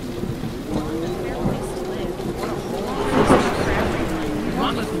 We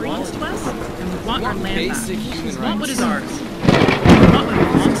want what belongs to us, and we want our land back. Basic human We want what rights. is ours. We want what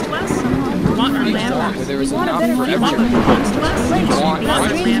belongs to us, and we want our land back. Where there is enough We for want what everyone. belongs to us, and we want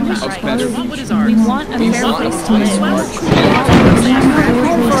our land back. A better We want what is ours. We want a We fair want place a to live. place where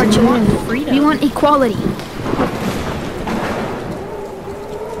We want freedom. We want equality.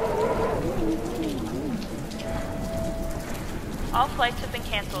 All flights have been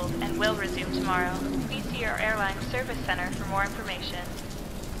canceled and will resume tomorrow. Please see our airline service center for more information.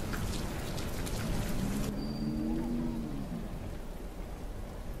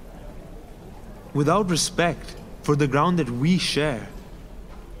 Without respect for the ground that we share,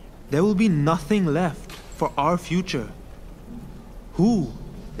 there will be nothing left for our future. Who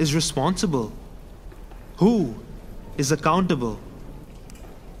is responsible? Who is accountable?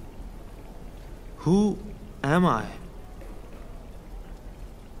 Who am I?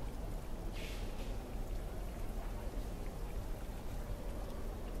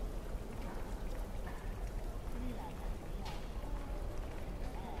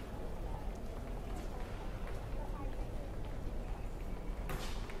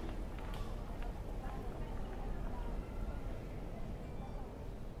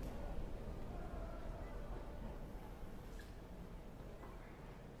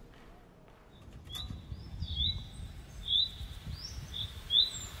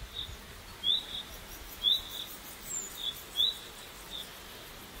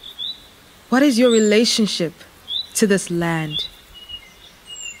 What is your relationship to this land?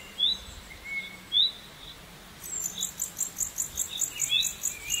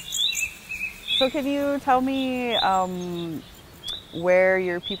 So can you tell me where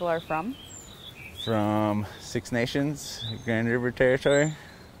your people are from? From Six Nations, Grand River Territory,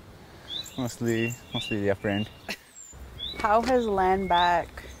 mostly the upper end. How has land back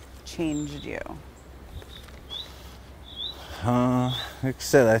changed you? Like I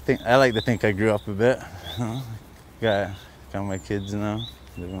said, I like to think I grew up a bit. Got my kids now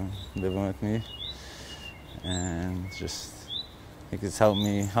living with me, and just I think it's helped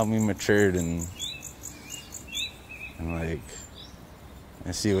me matured and like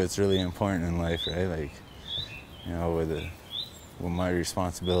I see what's really important in life, right? Like, you know, what my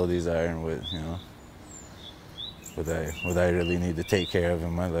responsibilities are and what, you know, what I really need to take care of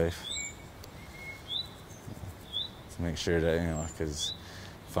in my life. To make sure that, you know, because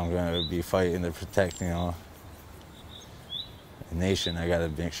if I'm going to be fighting to protect, you know, a nation, I got to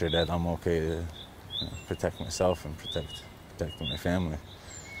make sure that I'm okay to, you know, protect myself and protect my family.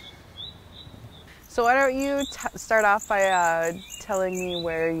 So why don't you start off by telling me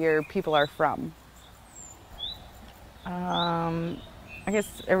where your people are from? I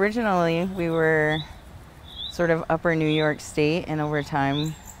guess originally we were sort of upper New York State, and over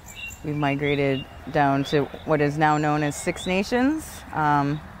time we've migrated down to what is now known as Six Nations.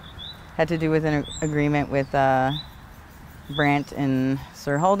 Had to do with an agreement with Brant and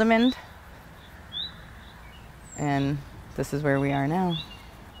Sir Haldimand, and this is where we are now.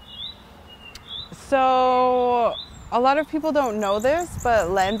 So a lot of people don't know this, but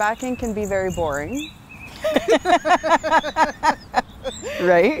land backing can be very boring.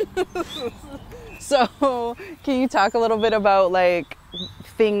 Right? So can you talk a little bit about like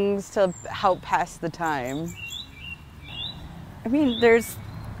things to help pass the time? I mean,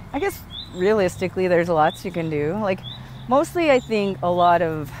 I guess realistically there's lots you can do. Like, mostly I think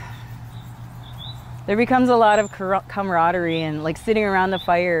there becomes a lot of camaraderie and like sitting around the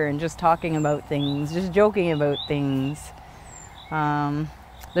fire and just talking about things, just joking about things.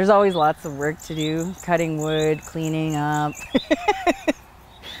 There's always lots of work to do, cutting wood, cleaning up,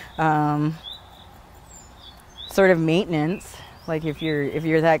 sort of maintenance. Like if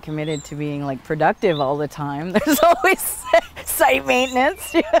you're that committed to being like productive all the time, there's always site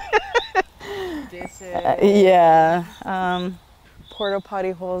maintenance. Dishes. Yeah. Porta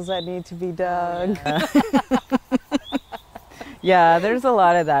potty holes that need to be dug. Yeah, there's a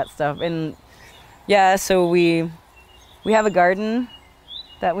lot of that stuff. And yeah, so we have a garden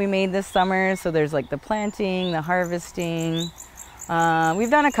that we made this summer. So there's like the planting, the harvesting.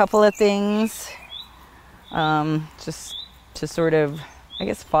 We've done a couple of things just to sort of, I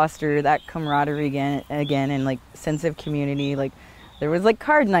guess, foster that camaraderie again and like sense of community. Like there was like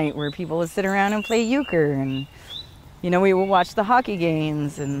card night where people would sit around and play euchre, and you know, we would watch the hockey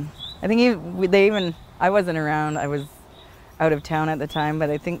games. And I think I wasn't around, I was out of town at the time, but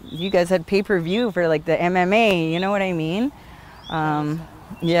I think you guys had pay-per-view for like the MMA, you know what I mean?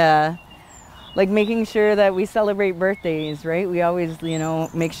 Yeah. like making sure that we celebrate birthdays, right? We always, you know,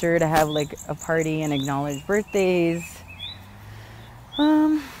 make sure to have like a party and acknowledge birthdays.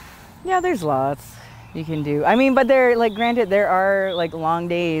 Yeah, there's lots you can do. I mean, but there, like, granted, there are like long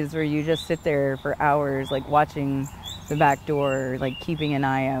days where you just sit there for hours, like watching the back door, like keeping an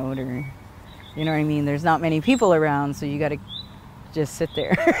eye out, or, you know what I mean? There's not many people around, so you got to just sit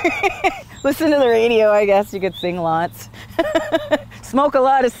there. Listen to the radio, I guess. You could sing lots. Smoke a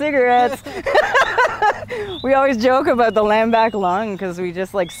lot of cigarettes. We always joke about the lamback lung because we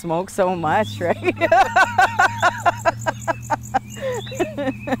just like smoke so much, right?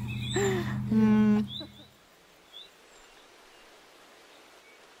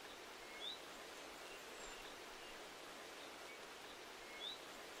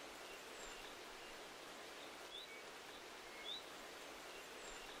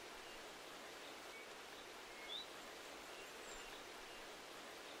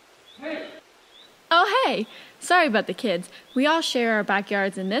 Oh, hey! Sorry about the kids. We all share our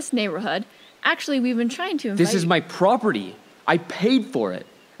backyards in this neighborhood. Actually, we've been trying to invite... This is my property. I paid for it.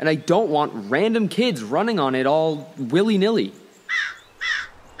 And I don't want random kids running on it all willy-nilly.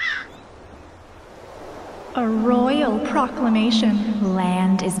 A royal proclamation.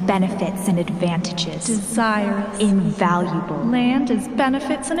 Land is benefits and advantages. Desirous. Invaluable. Land is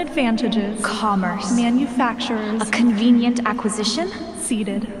benefits and advantages. Commerce. Manufacturers. A convenient acquisition.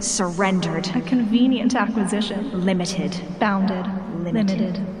 Ceded. Surrendered. A convenient acquisition. Limited. Bounded.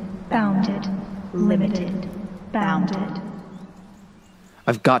 Limited. Bounded. Limited. Bounded.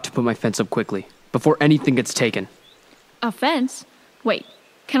 I've got to put my fence up quickly, before anything gets taken. A fence? Wait,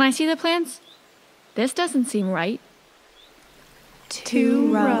 can I see the plans? This doesn't seem right.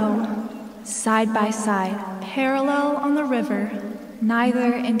 2 row. Side by side. Parallel on the river.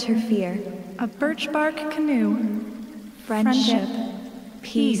 Neither interfere. A birch bark canoe. Friendship.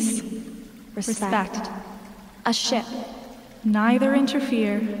 Peace. Respect. A ship. Neither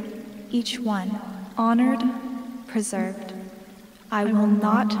interfere. Each one. Honored. Preserved. I will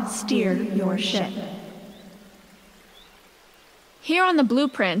not steer your ship. Here on the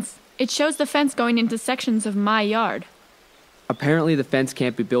blueprints, it shows the fence going into sections of my yard. Apparently the fence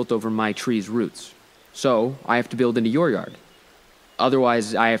can't be built over my tree's roots. So I have to build into your yard.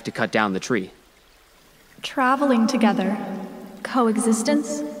 Otherwise, I have to cut down the tree. Traveling together.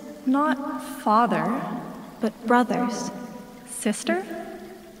 Coexistence? Not father, but brothers. Sister?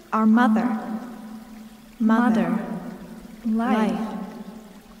 Our mother. Mother. Life.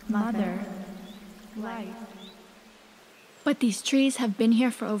 Mother. Life. But these trees have been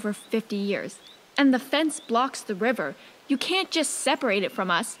here for over 50 years, and the fence blocks the river. You can't just separate it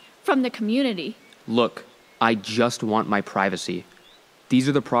from us, from the community. Look, I just want my privacy. These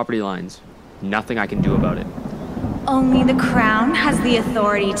are the property lines. Nothing I can do about it. Only the crown has the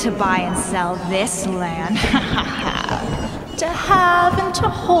authority to buy and sell this land. To have and to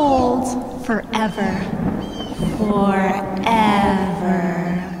hold forever. Forever.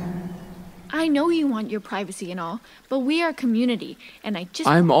 I know you want your privacy and all, but we are a community, and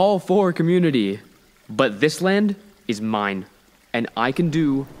I'm all for community. But this land is mine, and I can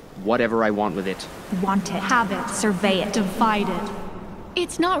do whatever I want with it. Want it. Have it. Survey it. Divide it.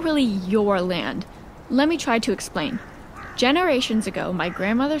 It's not really your land. Let me try to explain. Generations ago, my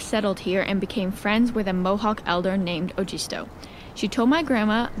grandmother settled here and became friends with a Mohawk elder named Ojisto. She told my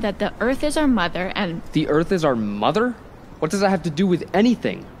grandma that the earth is our mother and... The earth is our mother? What does that have to do with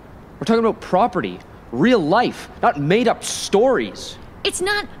anything? We're talking about property, real life, not made-up stories. It's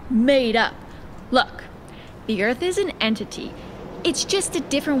not made up. Look, the earth is an entity. It's just a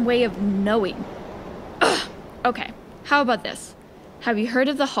different way of knowing. Ugh. Okay, how about this? Have you heard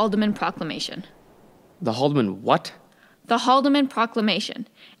of the Haldeman Proclamation? The Haldeman what? The Haldeman Proclamation.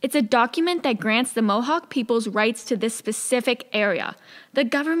 It's a document that grants the Mohawk people's rights to this specific area. The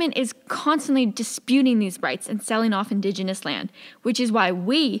government is constantly disputing these rights and selling off indigenous land, which is why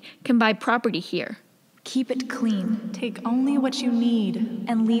we can buy property here. Keep it clean. Take only what you need.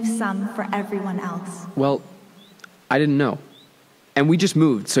 And leave some for everyone else. Well, I didn't know. And we just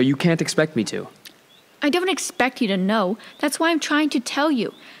moved, so you can't expect me to. I don't expect you to know. That's why I'm trying to tell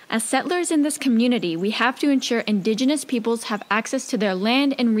you. As settlers in this community, we have to ensure indigenous peoples have access to their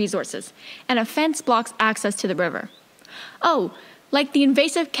land and resources, and a fence blocks access to the river. Oh, like the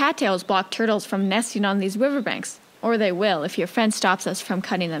invasive cattails block turtles from nesting on these riverbanks, or they will if your fence stops us from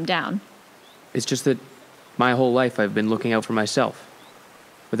cutting them down. It's just that my whole life I've been looking out for myself.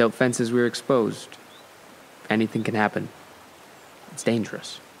 Without fences, we're exposed. Anything can happen. It's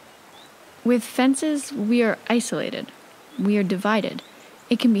dangerous. With fences, we are isolated. We are divided.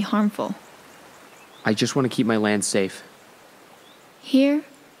 It can be harmful. I just want to keep my land safe. Here,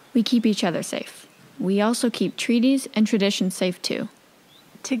 we keep each other safe. We also keep treaties and traditions safe too.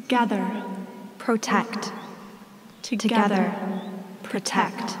 Together, protect. Together,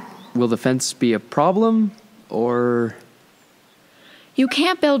 protect. Will the fence be a problem, or...? You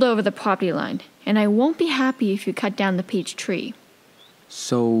can't build over the property line, and I won't be happy if you cut down the peach tree.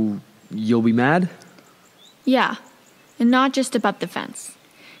 So, you'll be mad? Yeah, and not just about the fence.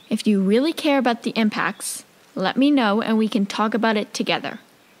 If you really care about the impacts, let me know and we can talk about it together,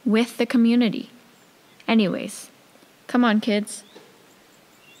 with the community. Anyways, come on, kids.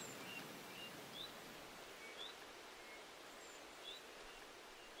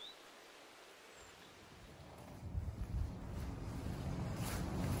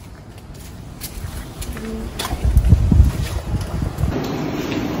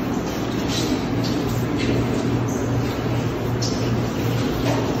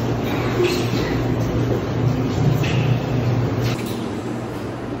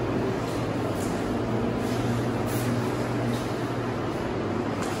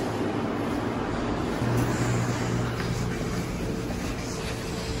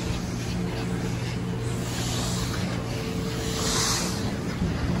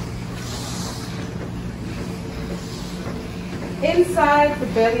 Inside the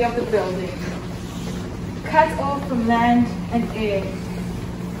belly of the building, cut off from land and air,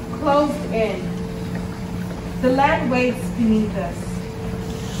 closed in. The land waits beneath us,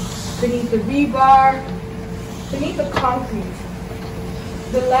 beneath the rebar, beneath the concrete.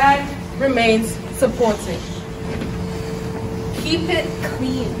 The land remains supported. Keep it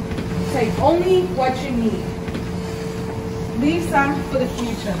clean. Take only what you need. Leave some for the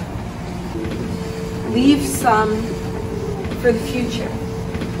future. Leave some for the future.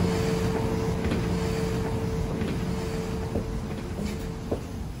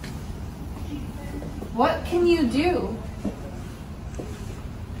 What can you do?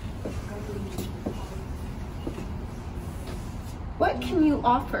 What can you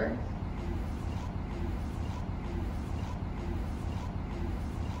offer?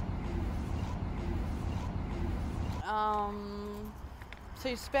 So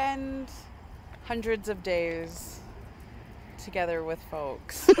you spend hundreds of days together with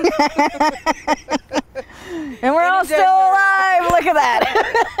folks. And we're all still alive. Look at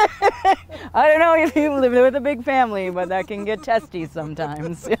that. I don't know if you live with a big family, but that can get testy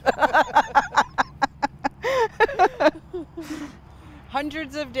sometimes.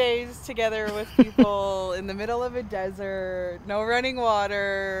 Hundreds of days together with people in the middle of a desert, no running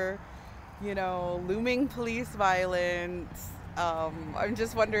water, you know, looming police violence. I'm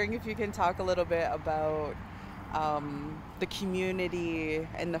just wondering if you can talk a little bit about the community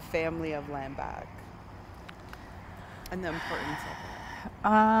and the family of land back and the importance of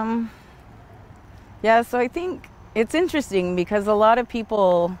it. Yeah, so I think it's interesting because a lot of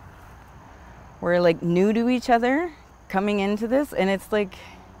people were like new to each other coming into this, and it's like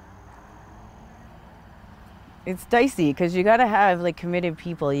it's dicey because you got to have like committed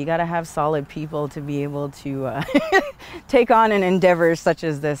people, you got to have solid people to be able to take on an endeavor such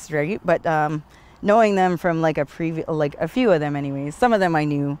as this, right? But knowing them from like a few of them anyways, some of them I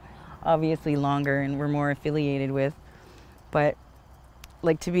knew obviously longer and were more affiliated with, but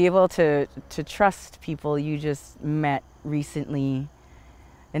like to be able to trust people you just met recently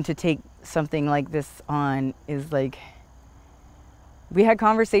and to take something like this on is like, we had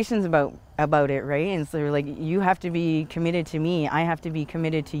conversations about it, right? And so like, you have to be committed to me, I have to be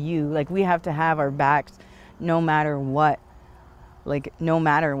committed to you, like we have to have our backs no matter what. Like no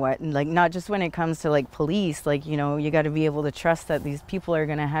matter what, and like not just when it comes to like police, like, you know, you got to be able to trust that these people are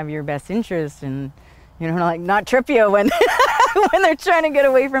going to have your best interest and, you know, like not trip you when when they're trying to get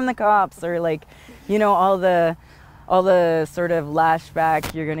away from the cops, or like, you know, all the sort of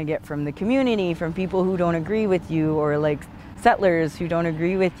lashback you're going to get from the community, from people who don't agree with you, or like settlers who don't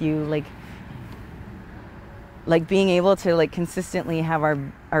agree with you, like being able to like consistently have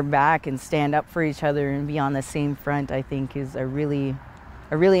our back and stand up for each other and be on the same front, I think is a really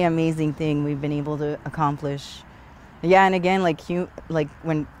amazing thing we've been able to accomplish. Yeah, and again, like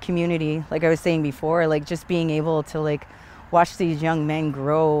when community, like I was saying before, like just being able to like watch these young men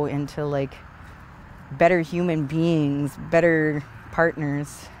grow into like better human beings, better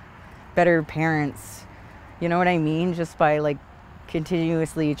partners, better parents, you know what I mean? Just by like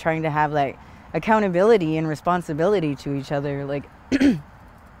continuously trying to have like accountability and responsibility to each other. Like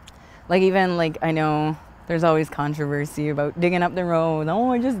like even like, I know there's always controversy about digging up the road.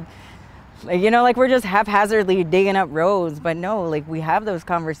 Oh, I just, like, you know, like we're just haphazardly digging up roads, but no, like we have those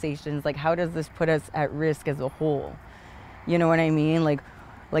conversations, like how does this put us at risk as a whole? You know what I mean? Like,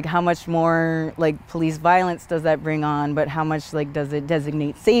 like how much more like police violence does that bring on, but how much like does it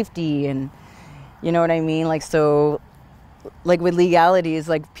designate safety? And you know what I mean? Like, so like with legalities,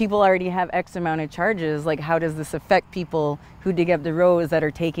 like people already have X amount of charges. Like how does this affect people who dig up the roads that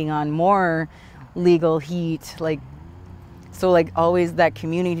are taking on more legal heat? Like, so like always that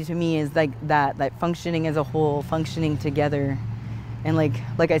community to me is like that functioning as a whole, functioning together, and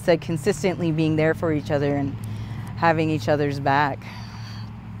like I said, consistently being there for each other and having each other's back.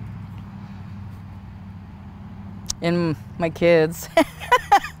 And my kids,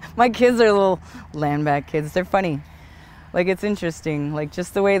 my kids are little land back kids. They're funny. Like, it's interesting. Like,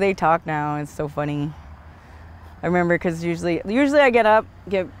 just the way they talk now, it's so funny. I remember because usually I get up,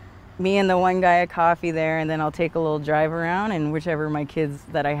 get me and the one guy a coffee there, and then I'll take a little drive around, and whichever my kids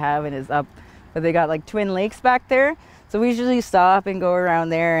that I have and is up. But they got like twin lakes back there. So we usually stop and go around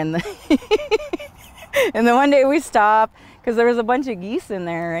there. And and then one day we stop because there was a bunch of geese in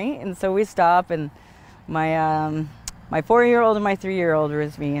there, right? And so we stop, and my 4-year-old and my 3-year-old were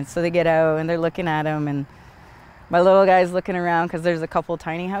with me, and so they get out and they're looking at him, and my little guy's looking around because there's a couple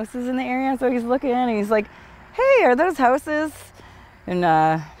tiny houses in the area, so he's looking and he's like, "Hey, are those houses?" And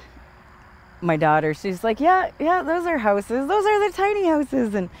my daughter, she's like, yeah, those are houses. Those are the tiny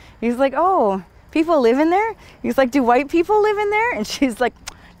houses. And he's like, "Oh, people live in there?" He's like, "Do white people live in there?" And she's like,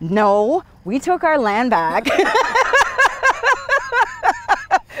 "No, we took our land back."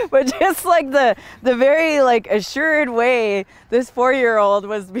 But just like the very like assured way this 4-year-old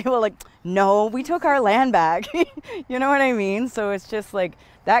was, people like, "No, we took our land back." You know what I mean? So it's just like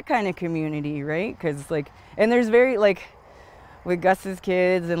that kind of community, right? Because like, and there's very like with Gus's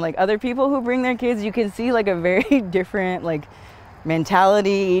kids and like other people who bring their kids, you can see like a very different like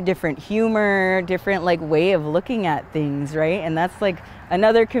mentality, different humor, different like way of looking at things, right? And that's like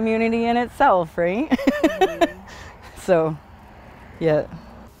another community in itself, right? Mm-hmm. So, yeah.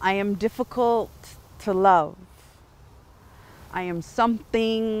 I am difficult to love. I am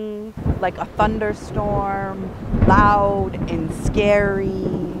something like a thunderstorm, loud and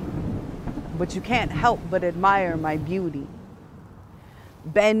scary, but you can't help but admire my beauty.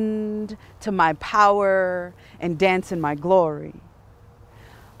 Bend to my power and dance in my glory.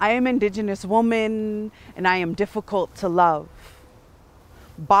 I am Indigenous woman, and I am difficult to love.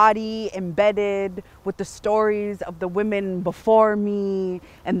 Body embedded with the stories of the women before me,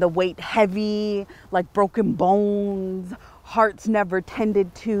 and the weight heavy like broken bones, hearts never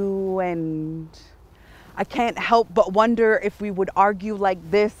tended to, and I can't help but wonder if we would argue like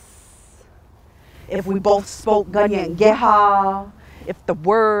this, if we both spoke Ganya and Geha, if the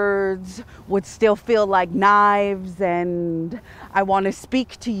words would still feel like knives. And I want to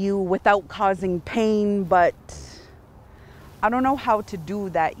speak to you without causing pain, but I don't know how to do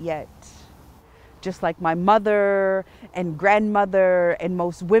that yet. Just like my mother and grandmother and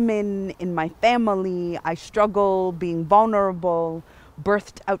most women in my family, I struggle being vulnerable,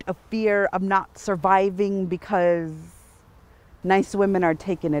 birthed out of fear of not surviving because nice women are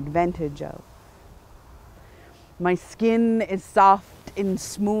taken advantage of. My skin is soft and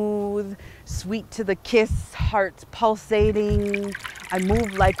smooth, sweet to the kiss, hearts pulsating. I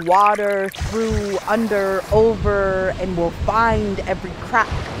move like water, through, under, over, and will find every crack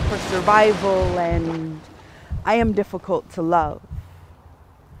for survival, and I am difficult to love.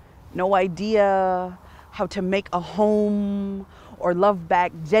 No idea how to make a home or love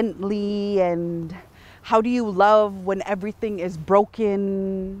back gently, and how do you love when everything is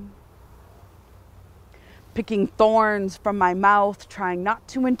broken? Picking thorns from my mouth, trying not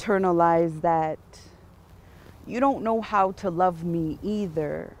to internalize that you don't know how to love me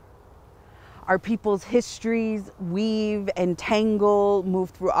either. Our people's histories weave and tangle, move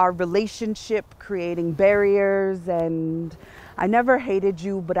through our relationship, creating barriers, and I never hated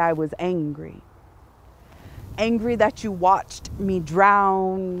you, but I was angry. Angry that you watched me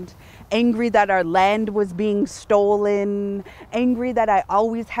drown, angry that our land was being stolen, angry that I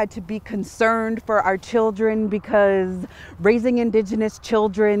always had to be concerned for our children, because raising Indigenous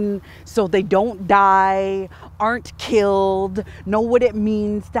children so they don't die, aren't killed, know what it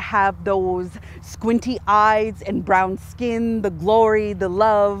means to have those squinty eyes and brown skin, the glory, the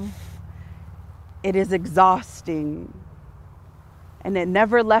love. It is exhausting. And it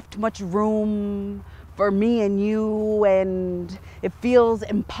never left much room for me and you, and it feels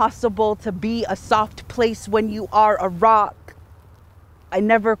impossible to be a soft place when you are a rock. I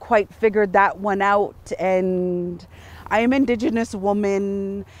never quite figured that one out, and I am Indigenous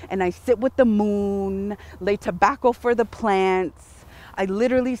woman, and I sit with the moon, lay tobacco for the plants. I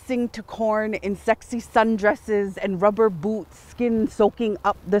literally sing to corn in sexy sundresses and rubber boots, skin soaking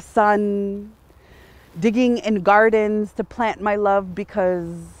up the sun. digging in gardens to plant my love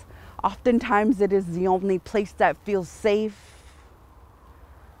because oftentimes it is the only place that feels safe.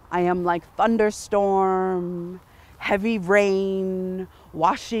 I am like thunderstorm, heavy rain,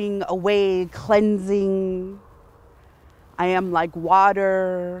 washing away, cleansing. I am like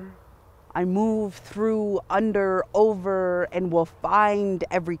water. I move through, under, over, and will find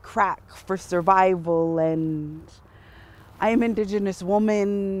every crack for survival. And I am Indigenous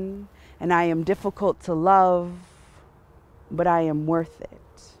woman, and I am difficult to love, but I am worth it.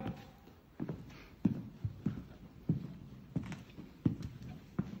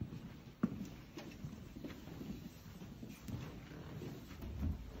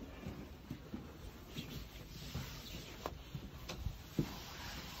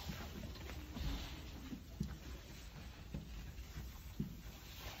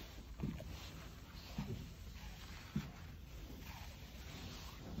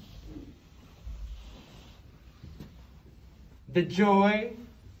 The joy,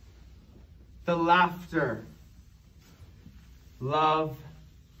 the laughter, love,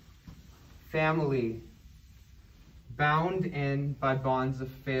 family, bound in by bonds of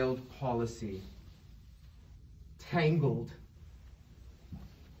failed policy, tangled,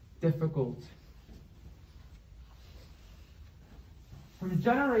 difficult. From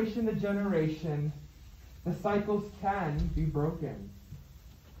generation to generation, the cycles can be broken.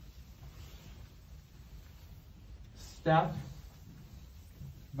 Step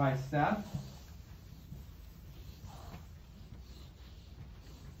by step,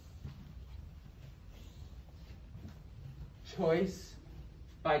 choice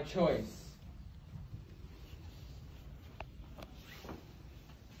by choice.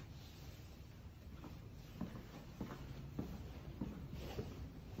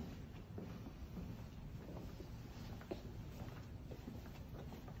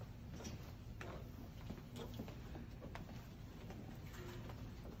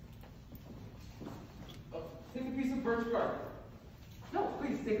 Take a piece of birch bark. No,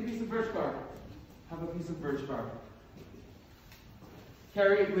 please, take a piece of birch bark. Have a piece of birch bark.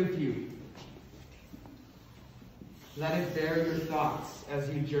 Carry it with you. Let it bear your thoughts as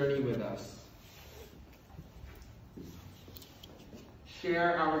you journey with us.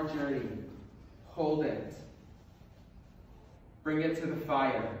 Share our journey. Hold it. Bring it to the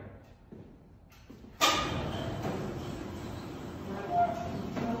fire.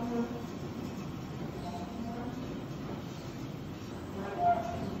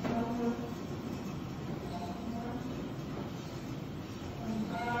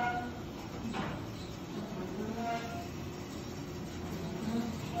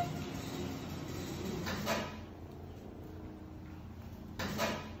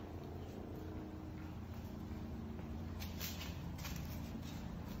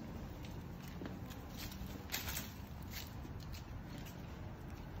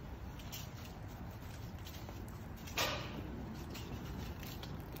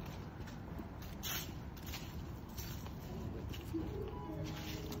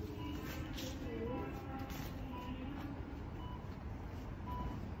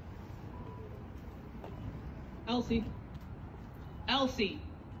 Elsie,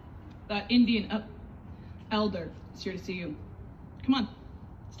 that Indian elder is here to see you. Come on,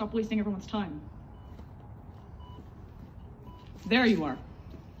 stop wasting everyone's time. There you are.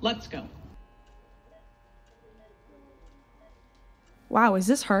 Let's go. Wow, is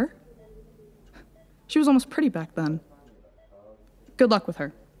this her? She was almost pretty back then. Good luck with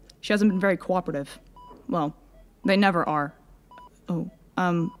her. She hasn't been very cooperative. Well, they never are. Oh,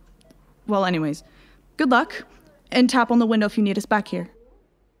 well, anyways, good luck, and tap on the window if you need us back here.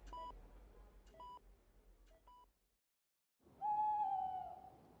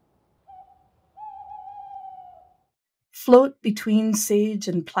 Float between sage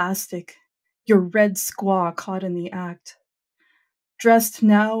and plastic, your red squaw caught in the act. Dressed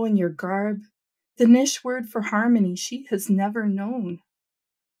now in your garb, the niche word for harmony she has never known.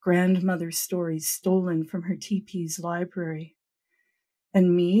 Grandmother's stories stolen from her teepee's library.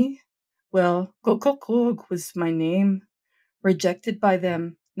 And me? Well, Kokokog was my name, rejected by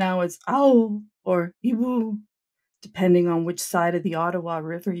them now as Owl or Ibu, depending on which side of the Ottawa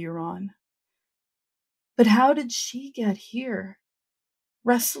River you're on. But how did she get here?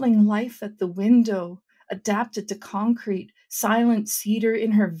 Wrestling life at the window, adapted to concrete, silent cedar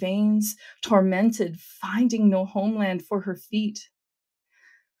in her veins, tormented, finding no homeland for her feet.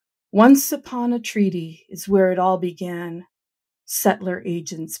 Once upon a treaty is where it all began. Settler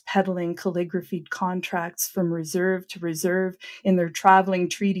agents peddling calligraphied contracts from reserve to reserve in their traveling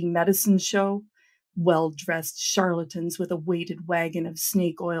treaty medicine show. Well-dressed charlatans with a weighted wagon of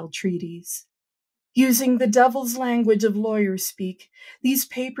snake oil treaties. Using the devil's language of lawyers speak, these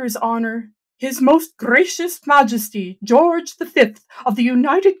papers honor His Most Gracious Majesty, George V of the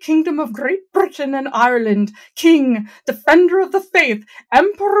United Kingdom of Great Britain and Ireland, King, Defender of the Faith,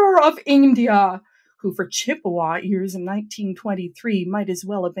 Emperor of India, who for Chippewa ears in 1923 might as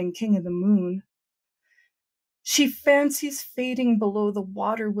well have been King of the Moon. She fancies fading below the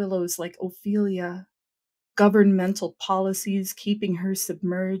water willows like Ophelia, governmental policies keeping her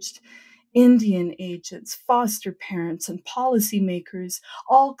submerged, Indian agents, foster parents, and policymakers,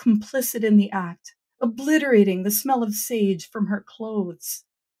 all complicit in the act, obliterating the smell of sage from her clothes.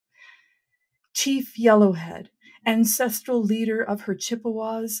 Chief Yellowhead, ancestral leader of her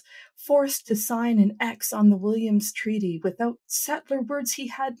Chippewas, forced to sign an X on the Williams Treaty without settler words, he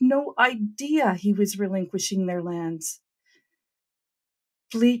had no idea he was relinquishing their lands.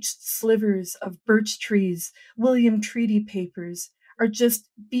 Bleached slivers of birch trees, William Treaty papers, are just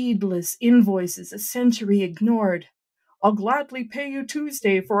beadless invoices a century ignored. I'll gladly pay you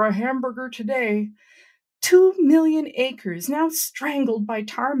Tuesday for a hamburger today. 2 million acres now strangled by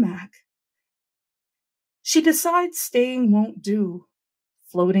tarmac. She decides staying won't do.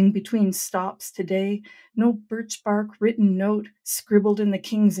 Floating between stops today, no birch bark written note scribbled in the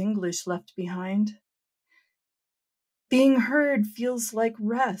King's English left behind. Being heard feels like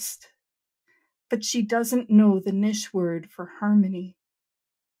rest, but she doesn't know the niche word for harmony.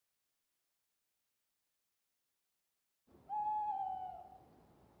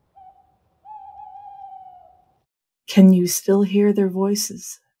 Can you still hear their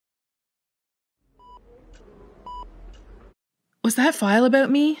voices? Was that file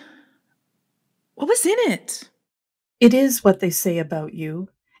about me? What was in it? It is what they say about you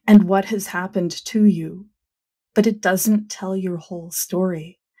and what has happened to you, but it doesn't tell your whole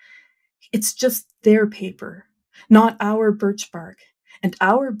story. It's just their paper, not our birch bark. And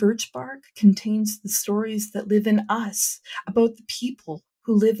our birch bark contains the stories that live in us, about the people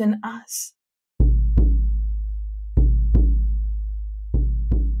who live in us.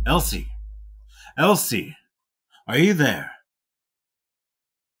 Elsie! Elsie! Are you there?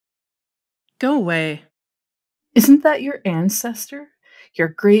 Go away. Isn't that your ancestor? Your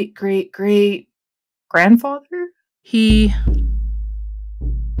great-great-great-grandfather? He...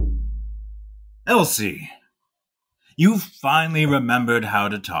 Elsie! You finally remembered how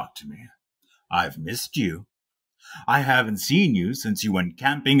to talk to me. I've missed you. I haven't seen you since you went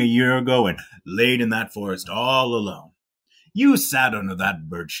camping a year ago and laid in that forest all alone. You sat under that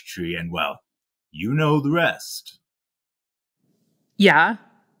birch tree and, well, you know the rest. Yeah,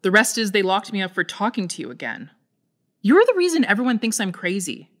 the rest is they locked me up for talking to you again. You're the reason everyone thinks I'm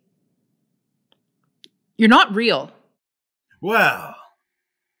crazy. You're not real. Well,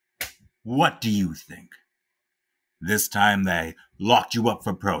 what do you think? This time they locked you up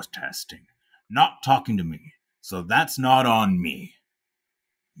for protesting, not talking to me, so that's not on me.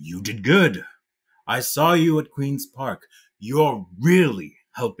 You did good. I saw you at Queen's Park. You're really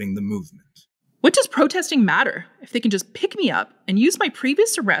helping the movement. What does protesting matter if they can just pick me up and use my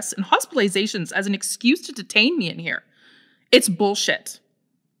previous arrests and hospitalizations as an excuse to detain me in here? It's bullshit.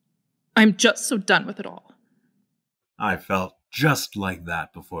 I'm just so done with it all. I felt just like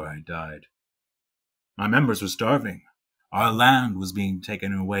that before I died. My members were starving. Our land was being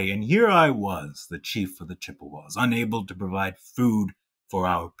taken away, and here I was, the chief of the Chippewas, unable to provide food for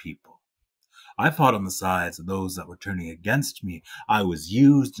our people. I fought on the sides of those that were turning against me. I was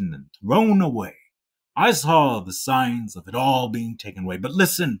used and then thrown away. I saw the signs of it all being taken away. But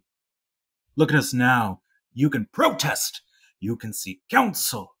listen, look at us now. You can protest. You can seek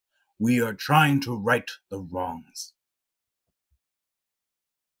counsel. We are trying to right the wrongs.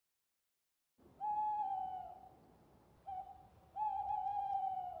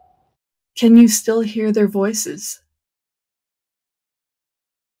 Can you still hear their voices?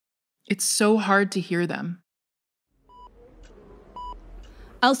 It's so hard to hear them.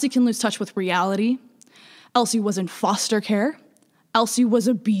 Elsie can lose touch with reality. Elsie was in foster care. Elsie was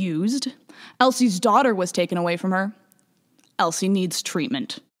abused. Elsie's daughter was taken away from her. Elsie needs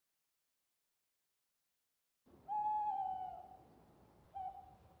treatment.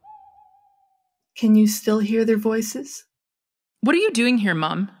 Can you still hear their voices? What are you doing here,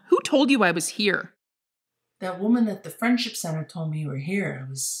 Mom? Who told you I was here? That woman at the Friendship Center told me you were here. I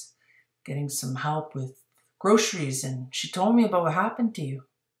was getting some help with groceries, and she told me about what happened to you.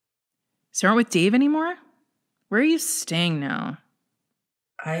 So you aren't with Dave anymore? Where are you staying now?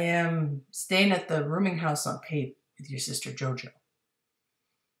 I am staying at the rooming house on Cape with your sister Jojo.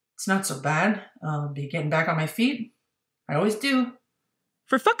 It's not so bad. I'll be getting back on my feet. I always do.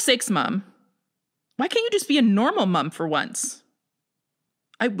 For fuck's sakes, Mom. Why can't you just be a normal mom for once?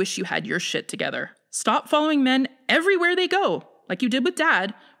 I wish you had your shit together. Stop following men everywhere they go, like you did with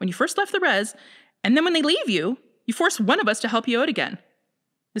Dad when you first left the res, and then when they leave you, you force one of us to help you out again.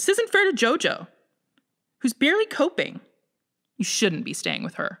 This isn't fair to Jojo, who's barely coping. You shouldn't be staying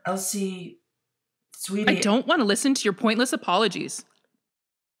with her. Elsie, sweetie. I don't want to listen to your pointless apologies.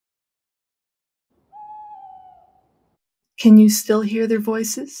 Can you still hear their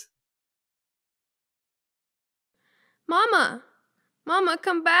voices? Mama! Mama,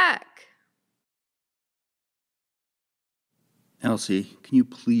 come back! Elsie, can you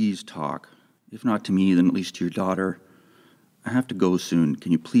please talk? If not to me, then at least to your daughter. I have to go soon.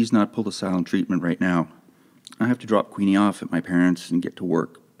 Can you please not pull the silent treatment right now? I have to drop Queenie off at my parents' and get to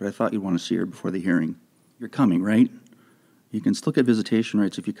work, but I thought you'd want to see her before the hearing. You're coming, right? You can still get visitation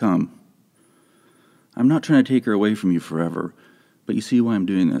rights if you come. I'm not trying to take her away from you forever, but you see why I'm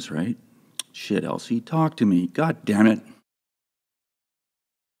doing this, right? Shit, Elsie, talk to me. God damn it.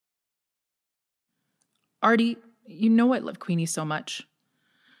 Artie, you know I love Queenie so much.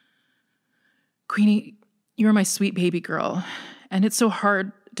 Queenie, you're my sweet baby girl, and it's so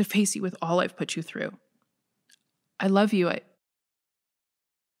hard to face you with all I've put you through. I love you.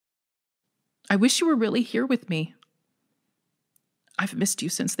 I wish you were really here with me. I've missed you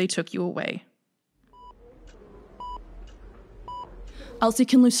since they took you away. Elsie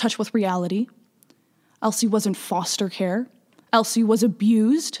can lose touch with reality. Elsie was in foster care. Elsie was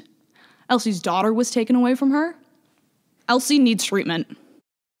abused. Elsie's daughter was taken away from her. Elsie needs treatment.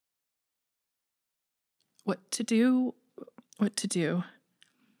 What to do? What to do?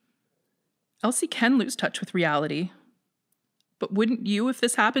 Elsie can lose touch with reality. But wouldn't you if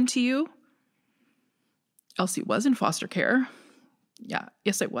this happened to you? Elsie was in foster care. Yeah,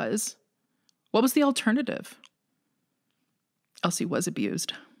 yes, I was. What was the alternative? Elsie was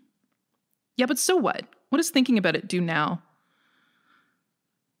abused. Yeah, but so what? What does thinking about it do now?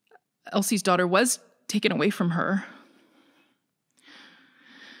 Elsie's daughter was taken away from her.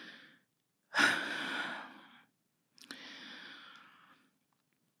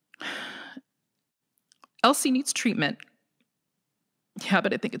 Elsie needs treatment. Yeah,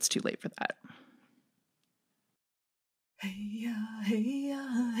 but I think it's too late for that. Hey ya, hey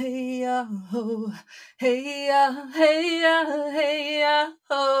ya, hey ya, ho. Hey ya, hey ya, hey ya,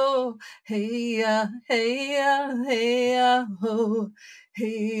 ho. Hey ya, hey ya, hey ya, ho.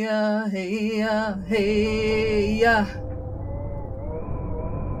 Hey ya, hey ya, hey ya.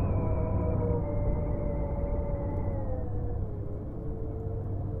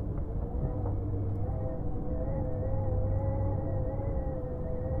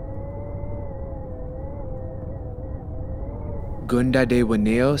 Gunda de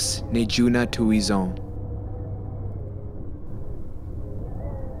Waneos Nejuna Tuizon.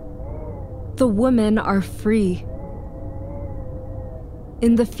 The women are free.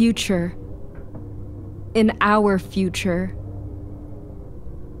 In the future. In our future.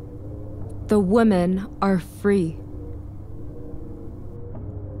 The women are free.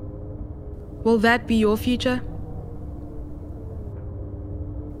 Will that be your future?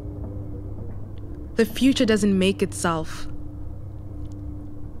 The future doesn't make itself.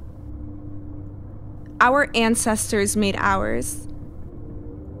 Our ancestors made ours.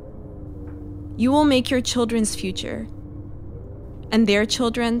 You will make your children's future, and their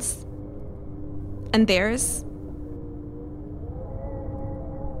children's, and theirs.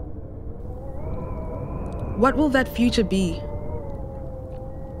 What will that future be?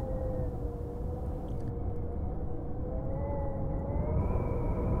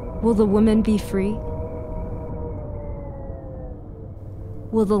 Will the women be free?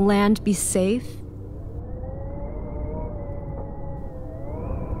 Will the land be safe?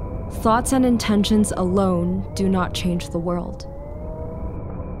 Thoughts and intentions alone do not change the world.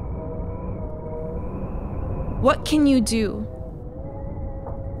 What can you do?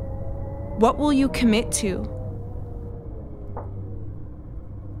 What will you commit to?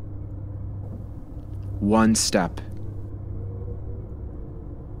 One step.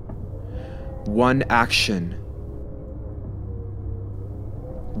 One action.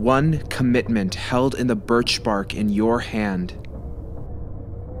 One commitment held in the birch bark in your hand.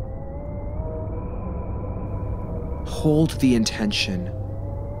 Hold the intention.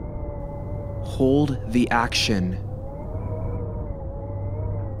 Hold the action.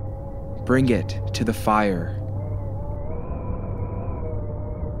 Bring it to the fire.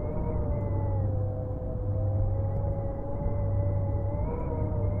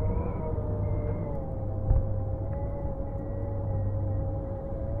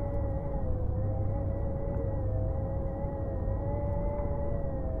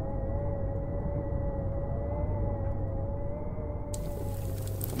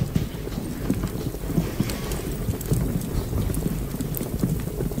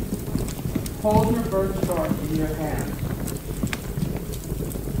 Hold your birch bark in your hand.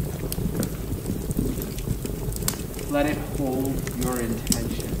 Let it hold your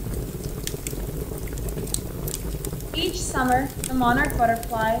intention. Each summer, the monarch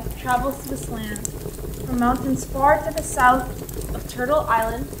butterfly travels to this land, from mountains far to the south of Turtle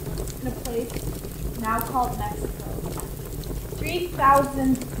Island, in a place now called Mexico,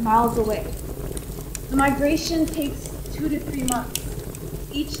 3,000 miles away. The migration takes 2 to 3 months.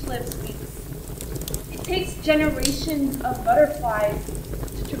 Each lives weeks. It takes generations of butterflies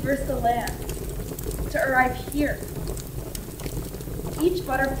to traverse the land, to arrive here. Each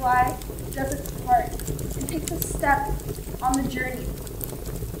butterfly does its part and takes a step on the journey,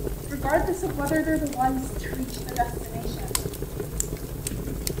 regardless of whether they're the ones to reach the destination.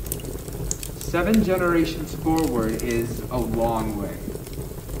 7 generations forward is a long way.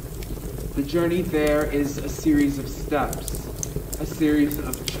 The journey there is a series of steps, a series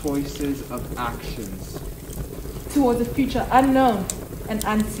of choices of actions. Towards a future unknown and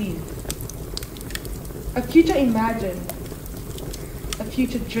unseen. A future imagined. A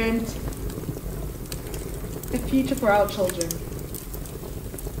future dreamt. A future for our children.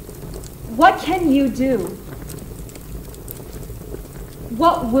 What can you do?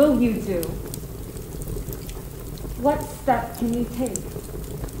 What will you do? What step can you take?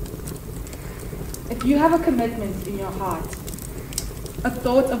 If you have a commitment in your heart, a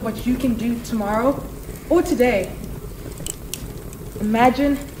thought of what you can do tomorrow or today,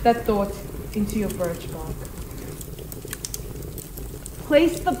 imagine that thought into your birch bark.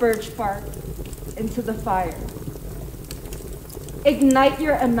 Place the birch bark into the fire. Ignite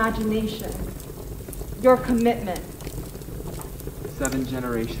your imagination, your commitment. 7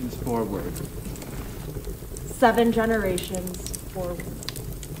 generations forward. 7 generations forward.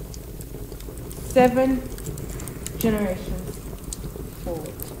 7 generations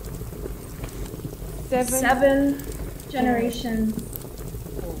forward. 7 generations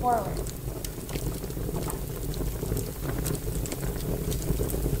forward.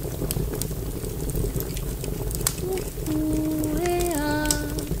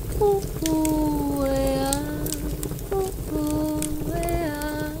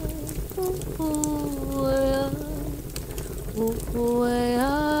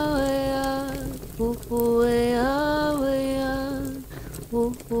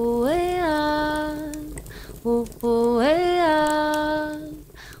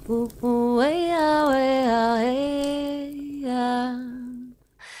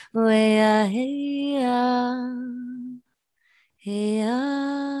 Way